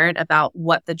transparent about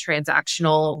what the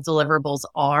transactional deliverables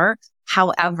are.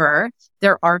 However,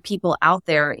 there are people out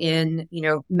there in,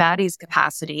 Maddie's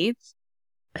capacity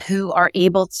who are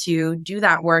able to do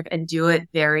that work and do it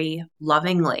very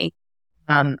lovingly.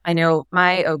 I know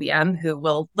my OBM, who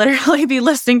will literally be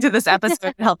listening to this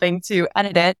episode and helping to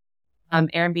edit it,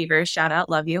 Aaron Beavers, shout out,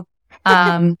 love you,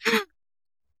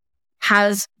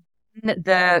 has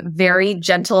the very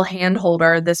gentle hand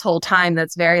holder this whole time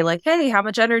that's very like, hey, how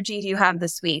much energy do you have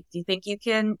this week? Do you think you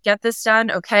can get this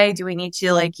done? Okay. Do we need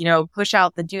to push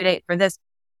out the due date for this?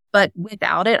 But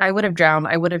without it, I would have drowned.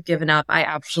 I would have given up.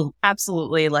 I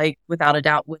absolutely, without a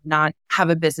doubt, would not have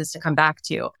a business to come back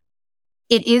to.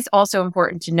 It is also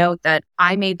important to note that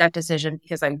I made that decision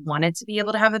because I wanted to be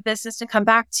able to have a business to come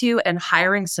back to, and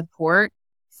hiring support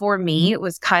for me, it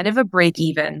was kind of a break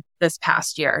even this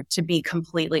past year, to be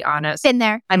completely honest. Been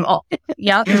there.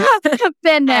 Yeah.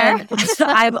 Been there.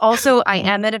 I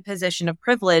am in a position of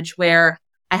privilege where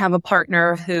I have a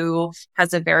partner who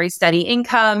has a very steady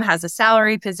income, has a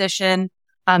salary position,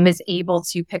 is able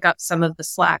to pick up some of the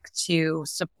slack to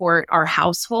support our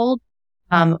household.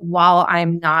 While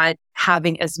I'm not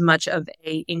having as much of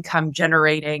a income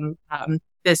generating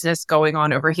business going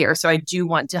on over here. So I do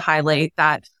want to highlight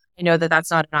that I know that that's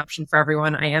not an option for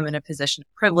everyone. I am in a position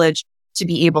of privilege to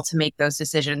be able to make those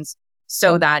decisions,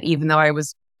 so that even though I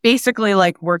was basically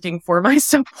like working for my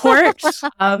support.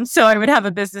 So I would have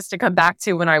a business to come back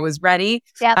to when I was ready.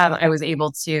 Yep. I was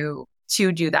able to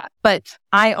do that. But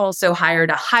I also hired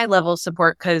a high level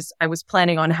support because I was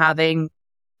planning on having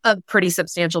a pretty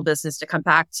substantial business to come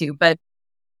back to. But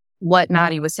what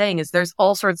Maddie was saying is there's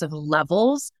all sorts of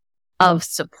levels of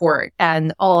support,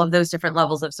 and all of those different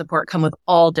levels of support come with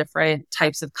all different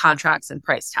types of contracts and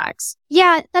price tags.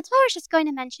 Yeah, that's what I was just going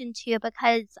to mention too,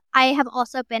 because I have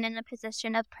also been in a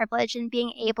position of privilege in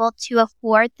being able to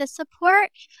afford the support.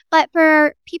 But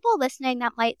for people listening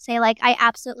that might say like, I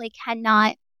absolutely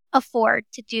cannot afford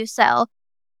to do so,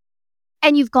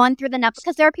 and you've gone through the numbers,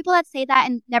 because there are people that say that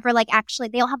and never like actually,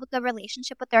 they don't have a good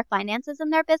relationship with their finances in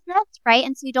their business, right?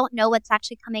 And so you don't know what's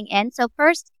actually coming in. So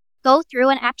first, go through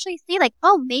and actually see like,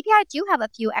 oh, maybe I do have a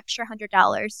few extra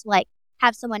 $100, like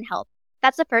have someone help.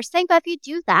 That's the first thing. But if you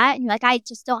do that and you're like, I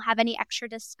just don't have any extra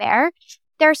to spare,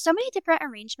 there are so many different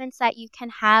arrangements that you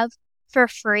can have for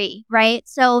free, right?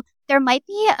 So there might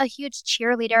be a huge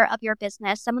cheerleader of your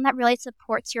business, someone that really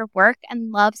supports your work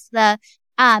and loves the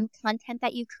content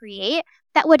that you create,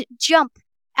 that would jump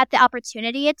at the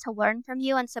opportunity to learn from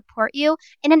you and support you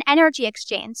in an energy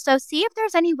exchange. So see if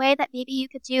there's any way that maybe you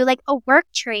could do like a work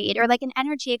trade or like an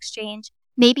energy exchange.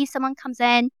 Maybe someone comes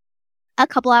in a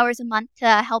couple hours a month to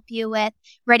help you with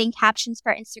writing captions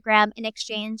for Instagram in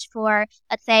exchange for,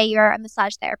 let's say you're a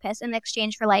massage therapist, in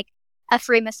exchange for like a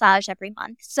free massage every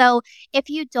month. So if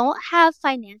you don't have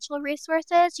financial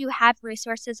resources, you have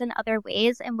resources in other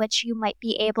ways in which you might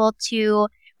be able to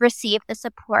receive the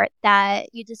support that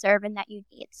you deserve and that you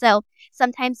need. So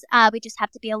sometimes we just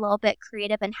have to be a little bit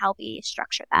creative in how we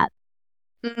structure that.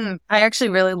 I actually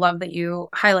really love that you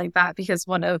highlight that, because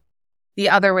one of the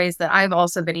other ways that I've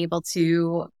also been able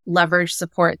to leverage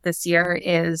support this year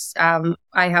is I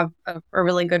have a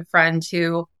really good friend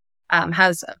who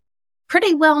has a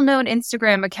pretty well-known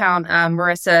Instagram account.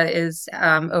 Marissa is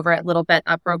over at Little Bent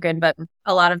Up Broken, but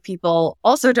a lot of people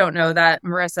also don't know that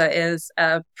Marissa is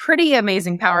a pretty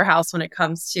amazing powerhouse when it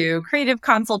comes to creative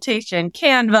consultation,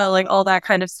 Canva, like all that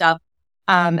kind of stuff.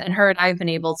 And her and I have been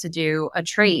able to do a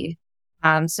trade.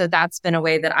 So that's been a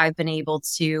way that I've been able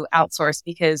to outsource,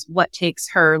 because what takes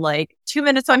her like 2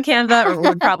 minutes on Canva, or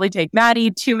would probably take Maddie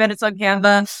 2 minutes on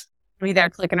Canva, be there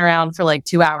clicking around for like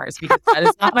 2 hours, because that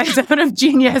is not my zone of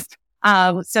genius.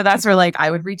 So that's where like I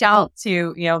would reach out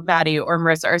to, Maddie or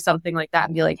Marissa or something like that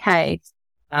and be like, hey,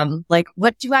 like,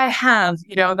 what do I have,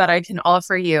 that I can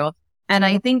offer you? And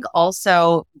I think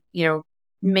also,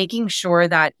 making sure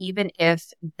that even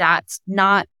if that's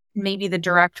not maybe the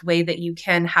direct way that you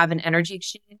can have an energy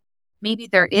exchange, maybe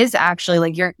there is actually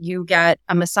like you get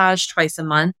a massage twice a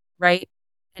month, right?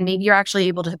 And maybe you're actually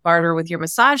able to barter with your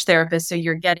massage therapist. So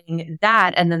you're getting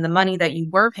that. And then the money that you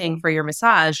were paying for your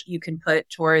massage, you can put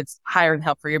towards hiring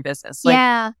help for your business.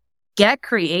 Like, get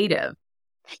creative.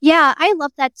 Yeah, I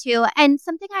love that too. And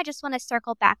something I just want to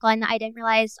circle back on that I didn't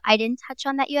realize I didn't touch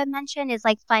on that you had mentioned is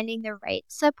like finding the right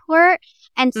support.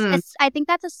 And I think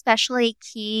that's especially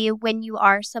key when you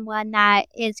are someone that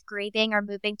is grieving or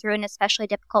moving through an especially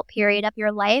difficult period of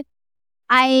your life.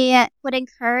 I would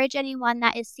encourage anyone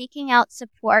that is seeking out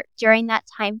support during that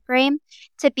time frame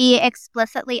to be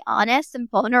explicitly honest and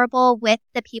vulnerable with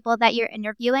the people that you're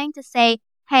interviewing, to say,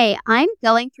 hey, I'm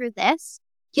going through this.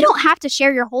 You don't have to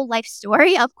share your whole life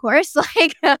story, of course,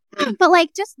 but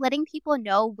like just letting people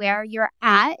know where you're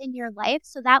at in your life.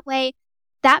 So that way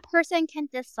that person can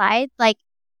decide like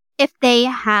if they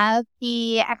have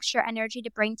the extra energy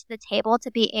to bring to the table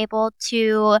to be able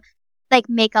to like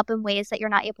make up in ways that you're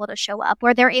not able to show up,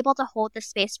 or they're able to hold the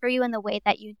space for you in the way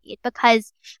that you need,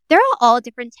 because there are all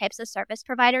different types of service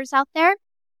providers out there.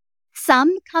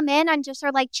 Some come in and just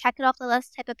are like check it off the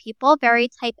list type of people, very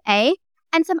type A.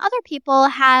 And some other people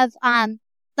have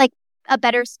like a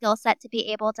better skill set to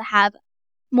be able to have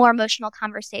more emotional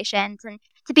conversations and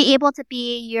to be able to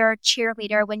be your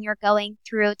cheerleader when you're going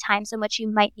through times in which you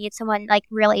might need someone like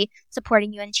really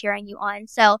supporting you and cheering you on.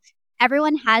 So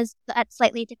everyone has that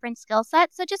slightly different skill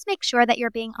set. So just make sure that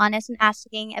you're being honest and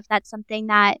asking if that's something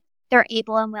that they're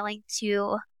able and willing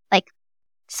to like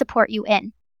support you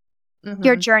in.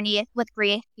 Your journey with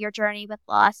grief, your journey with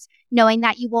loss, knowing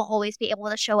that you will always be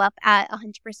able to show up at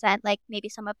 100% like maybe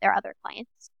some of their other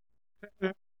clients.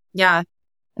 Yeah.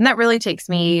 And that really takes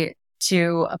me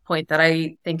to a point that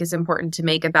I think is important to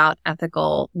make about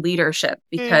ethical leadership,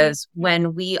 because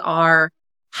when we are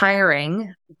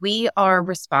hiring, we are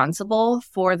responsible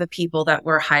for the people that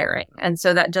we're hiring. And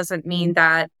so that doesn't mean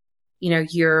that,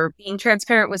 you're being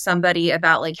transparent with somebody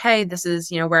about like, hey, this is,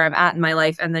 where I'm at in my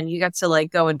life. And then you get to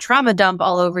like go and trauma dump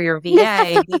all over your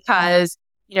VA because,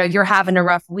 you're having a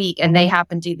rough week and they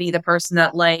happen to be the person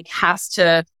that like has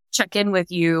to check in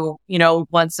with you,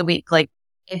 once a week. Like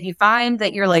if you find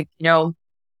that you're like,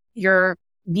 your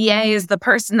VA is the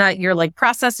person that you're like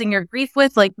processing your grief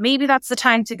with, like maybe that's the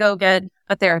time to go get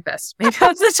a therapist. Maybe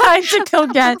that's the time to go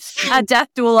get a death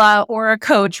doula or a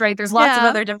coach, right? There's lots of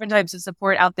other different types of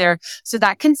support out there. So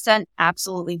that consent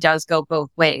absolutely does go both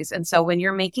ways. And so when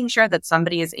you're making sure that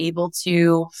somebody is able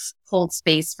to hold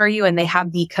space for you and they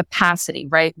have the capacity,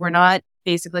 right? We're not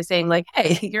basically saying like,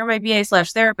 hey, you're my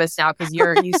VA/therapist now because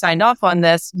you signed off on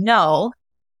this. No.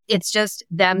 It's just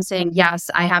them saying, yes,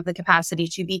 I have the capacity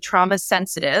to be trauma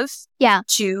sensitive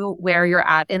to where you're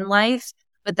at in life.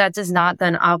 But that does not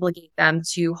then obligate them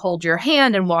to hold your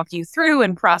hand and walk you through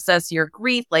and process your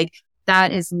grief. Like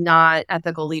that is not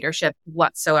ethical leadership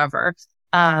whatsoever.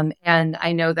 And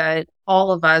I know that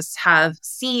all of us have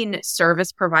seen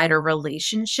service provider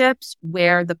relationships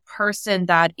where the person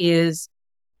that is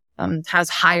has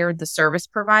hired the service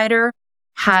provider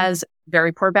has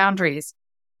very poor boundaries,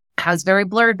 has very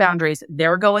blurred boundaries.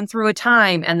 They're going through a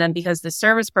time. And then because the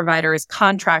service provider is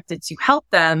contracted to help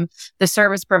them, the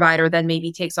service provider then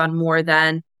maybe takes on more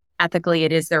than ethically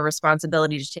it is their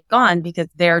responsibility to take on because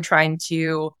they're trying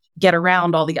to get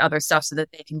around all the other stuff so that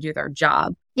they can do their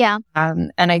job. Yeah.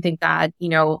 And I think that,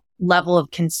 level of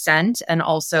consent and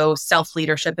also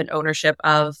self-leadership and ownership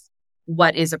of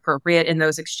what is appropriate in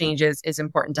those exchanges is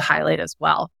important to highlight as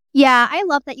well. Yeah, I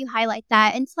love that you highlight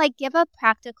that. And to like give a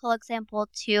practical example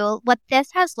too, what this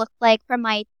has looked like for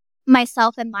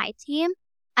myself and my team,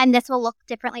 and this will look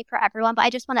differently for everyone, but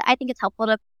I think it's helpful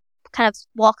to kind of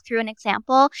walk through an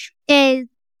example, is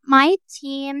my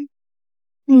team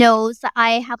knows that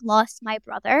I have lost my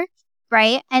brother,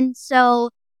 right? And so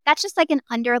that's just like an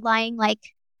underlying like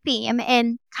theme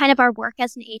in kind of our work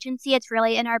as an agency. It's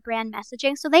really in our brand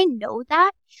messaging. So they know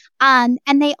that. And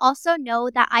they also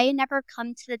know that I never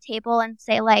come to the table and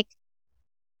say like,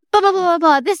 blah, blah, blah, blah,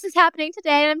 blah, this is happening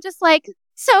today. And I'm just like,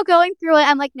 so going through it.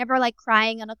 I'm like never like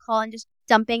crying on a call and just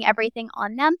dumping everything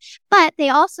on them. But they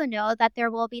also know that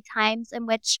there will be times in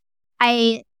which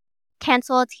I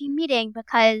cancel a team meeting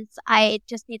because I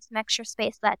just need some extra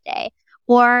space that day.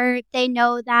 Or they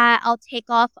know that I'll take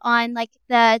off on like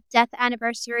the death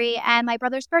anniversary and my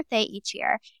brother's birthday each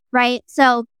year, right?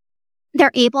 So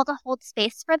they're able to hold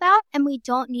space for that. And we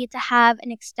don't need to have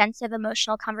an extensive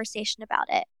emotional conversation about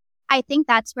it. I think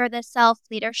that's where the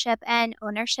self-leadership and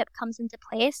ownership comes into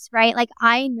place, right? Like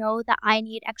I know that I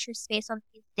need extra space on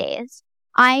these days.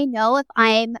 I know if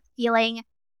I'm feeling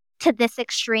to this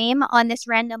extreme on this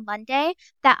random Monday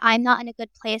that I'm not in a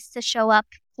good place to show up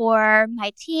for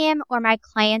my team or my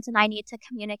clients, and I need to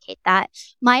communicate that.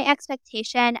 My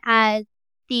expectation as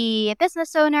the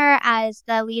business owner, as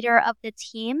the leader of the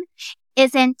team,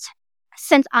 isn't,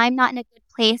 since I'm not in a good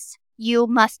place, you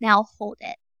must now hold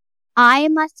it. I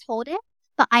must hold it,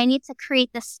 but I need to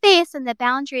create the space and the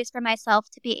boundaries for myself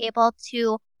to be able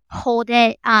to hold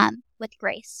it with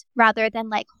grace rather than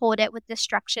like hold it with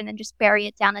destruction and just bury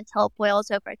it down until it boils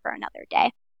over for another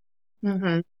day.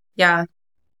 Mm-hmm. Yeah.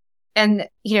 And,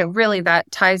 really that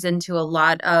ties into a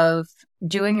lot of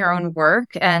doing your own work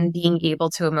and being able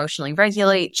to emotionally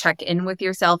regulate, check in with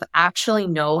yourself, actually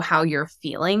know how you're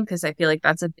feeling. Because I feel like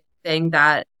that's a big thing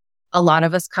that a lot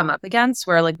of us come up against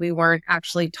where like we weren't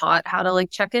actually taught how to like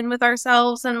check in with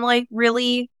ourselves and like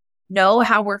really know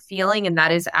how we're feeling. And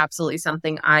that is absolutely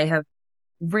something I have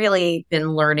really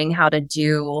been learning how to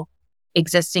do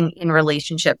existing in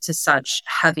relationship to such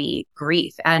heavy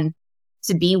grief and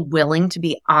to be willing to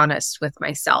be honest with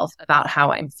myself about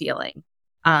how I'm feeling.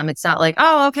 It's not like,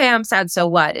 oh, okay, I'm sad. So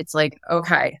what? It's like,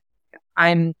 okay,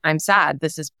 I'm sad.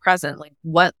 This is present. Like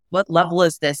what level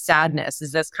is this sadness?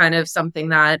 Is this kind of something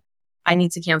that I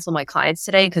need to cancel my clients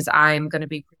today because I'm going to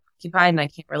be preoccupied and I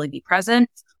can't really be present?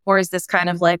 Or is this kind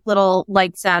of like little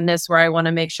light sadness where I want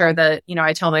to make sure that,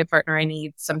 I tell my partner I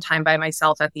need some time by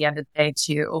myself at the end of the day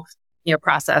to,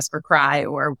 process or cry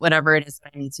or whatever it is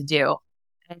that I need to do.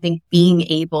 I think being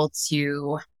able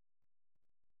to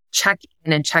check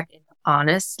in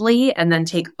honestly and then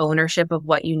take ownership of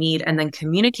what you need and then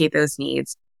communicate those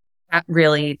needs, that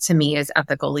really, to me, is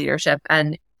ethical leadership.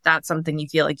 And that's something you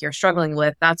feel like you're struggling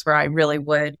with. That's where I really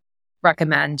would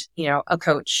recommend, a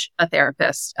coach, a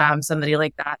therapist, somebody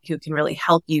like that who can really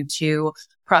help you to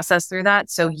process through that.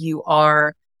 So you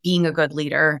are being a good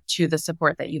leader to the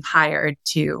support that you've hired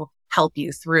to help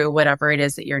you through whatever it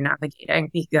is that you're navigating.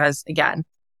 Because again,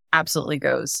 absolutely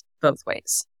goes both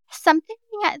ways. Something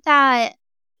that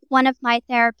one of my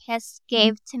therapists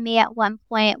gave to me at one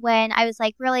point when I was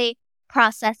like really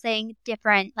processing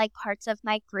different like parts of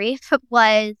my grief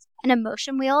was an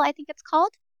emotion wheel, I think it's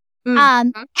called.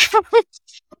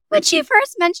 When she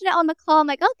first mentioned it on the call, I'm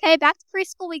like, okay, back to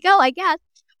preschool we go, I guess.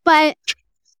 But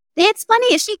it's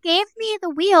funny. She gave me the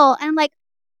wheel and I'm like,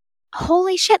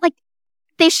 holy shit. Like,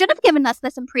 they should have given us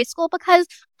this in preschool because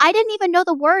I didn't even know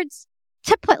the words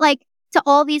to put like to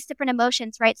all these different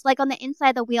emotions, right? So like on the inside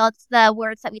of the wheel, it's the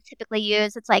words that we typically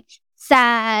use. It's like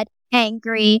sad,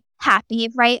 angry, happy,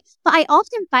 right? But I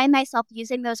often find myself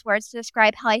using those words to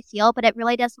describe how I feel, but it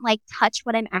really doesn't like touch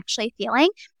what I'm actually feeling.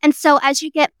 And so as you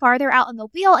get farther out on the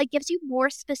wheel, it gives you more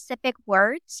specific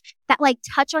words that like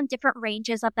touch on different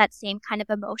ranges of that same kind of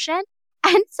emotion.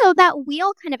 And so that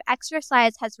wheel kind of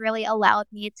exercise has really allowed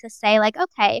me to say like,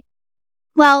 okay,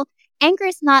 well, anger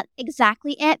is not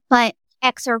exactly it, but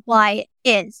X or Y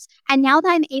is. And now that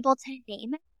I'm able to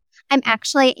name it, I'm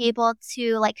actually able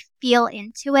to like feel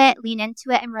into it, lean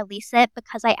into it and release it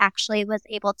because I actually was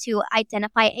able to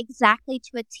identify exactly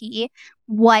to a T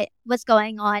what was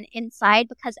going on inside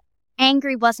because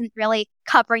angry wasn't really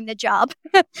covering the job,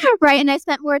 right? And I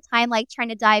spent more time like trying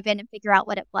to dive in and figure out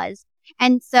what it was.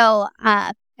 And so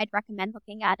I'd recommend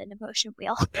looking at an emotion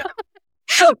wheel.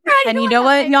 And you know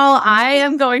what, y'all? I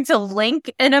am going to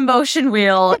link an emotion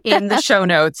wheel in the show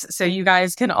notes so you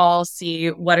guys can all see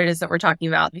what it is that we're talking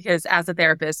about, because as a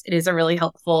therapist, it is a really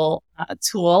helpful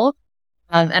tool.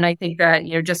 And I think that,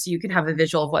 just so you can have a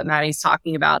visual of what Maddie's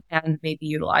talking about and maybe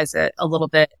utilize it a little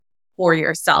bit for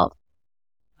yourself.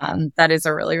 That is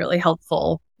a really, really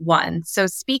helpful one. So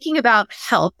speaking about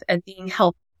help and being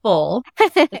helpful,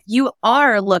 if you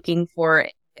are looking for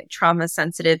trauma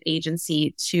sensitive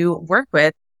agency to work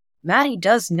with, Maddie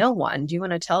does know one. Do you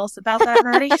want to tell us about that,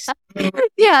 Maddie?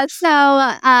 Yeah.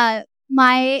 So,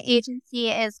 my agency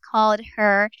is called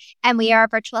Her, and we are a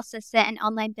virtual assistant and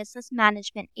online business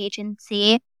management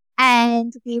agency.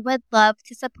 And we would love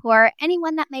to support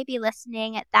anyone that may be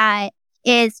listening that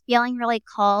is feeling really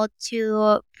called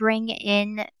to bring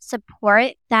in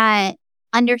support that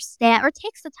understand or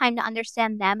takes the time to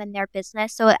understand them and their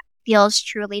business so it feels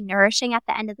truly nourishing at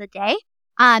the end of the day.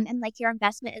 And like your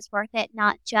investment is worth it,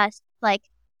 not just like,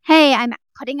 hey, I'm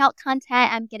putting out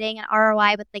content, I'm getting an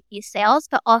ROI with like these sales,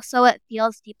 but also it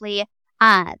feels deeply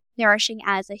nourishing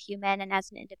as a human and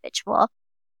as an individual.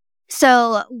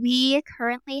 So we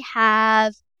currently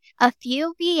have a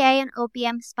few VA and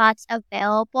OBM spots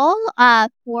available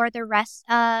for the rest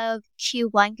of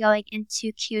Q1 going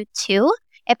into Q2.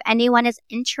 If anyone is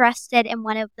interested in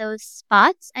one of those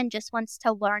spots and just wants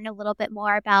to learn a little bit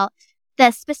more about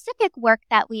the specific work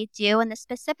that we do and the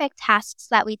specific tasks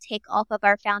that we take off of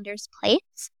our founders'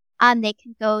 plates, they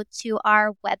can go to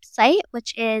our website,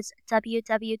 which is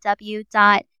www.hireher.biz.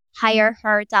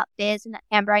 And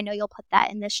Amber, I know you'll put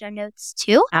that in the show notes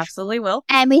too. Absolutely will.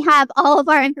 And we have all of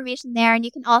our information there. And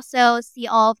you can also see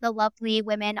all of the lovely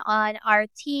women on our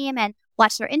team and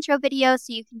watch their intro videos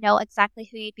so you can know exactly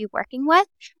who you'd be working with.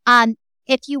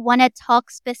 If you want to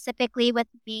talk specifically with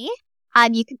me,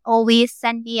 you can always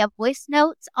send me a voice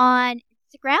note on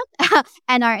Instagram.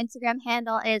 And our Instagram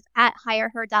handle is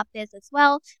 @hireher.biz as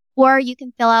well. Or you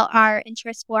can fill out our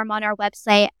interest form on our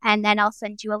website, and then I'll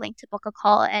send you a link to book a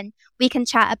call, and we can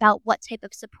chat about what type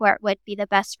of support would be the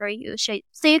best for you, so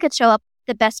you could show up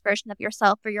the best version of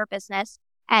yourself for your business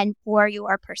and for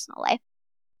your personal life.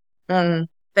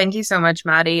 Thank you so much,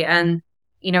 Maddie. And,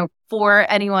 for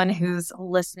anyone who's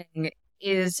listening, it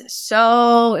is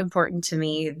so important to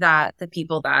me that the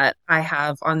people that I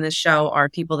have on this show are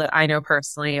people that I know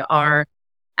personally are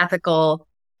ethical,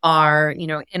 are,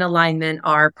 in alignment,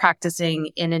 are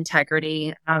practicing in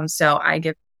integrity. So I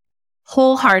give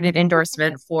wholehearted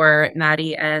endorsement for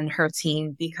Maddie and her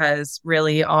team because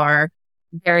really are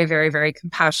very, very, very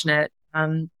compassionate,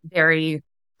 very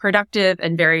productive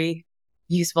and very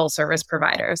useful service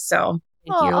providers. So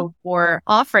thank you for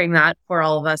offering that for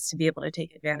all of us to be able to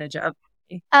take advantage of.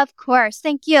 Of course.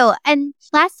 Thank you. And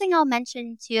last thing I'll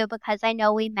mention too, because I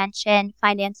know we mentioned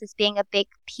finances being a big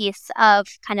piece of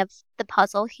kind of the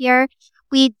puzzle here.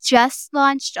 We just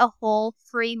launched a whole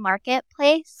free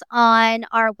marketplace on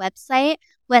our website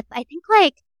with, I think,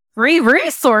 like free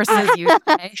resources, you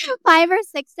say. 5 or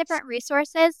 6 different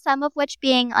resources, some of which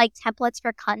being like templates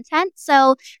for content.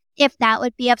 So if that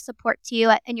would be of support to you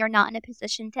and you're not in a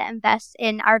position to invest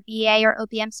in our VA or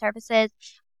OBM services,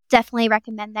 definitely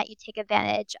recommend that you take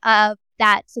advantage of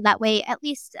that. So that way, at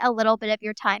least a little bit of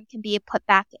your time can be put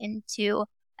back into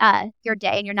your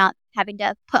day and you're not having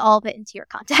to put all of it into your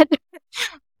content.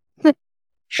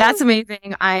 That's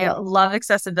amazing. I love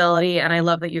accessibility and I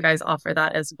love that you guys offer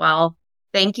that as well.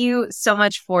 Thank you so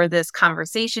much for this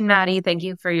conversation, Maddie. Thank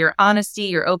you for your honesty,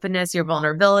 your openness, your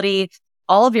vulnerability,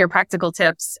 all of your practical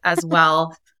tips as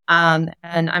well.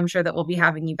 And I'm sure that we'll be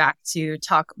having you back to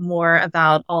talk more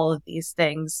about all of these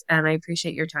things. And I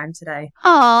appreciate your time today.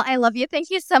 Oh, I love you. Thank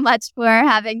you so much for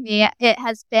having me. It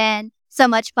has been so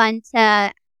much fun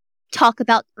to talk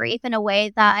about grief in a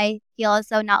way that I feel as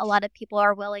though not a lot of people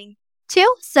are willing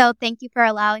to. So thank you for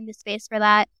allowing the space for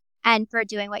that and for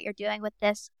doing what you're doing with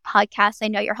this podcast. I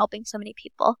know you're helping so many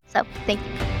people. So thank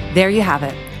you. There you have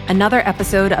it. Another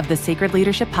episode of the Sacred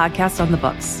Leadership Podcast on the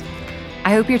books.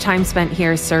 I hope your time spent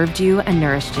here served you and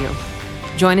nourished you.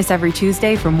 Join us every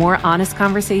Tuesday for more honest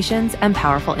conversations and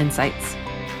powerful insights.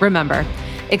 Remember,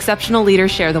 exceptional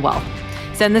leaders share the wealth.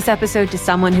 Send this episode to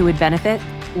someone who would benefit,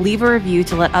 leave a review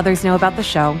to let others know about the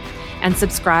show, and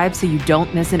subscribe so you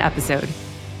don't miss an episode.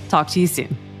 Talk to you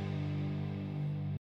soon.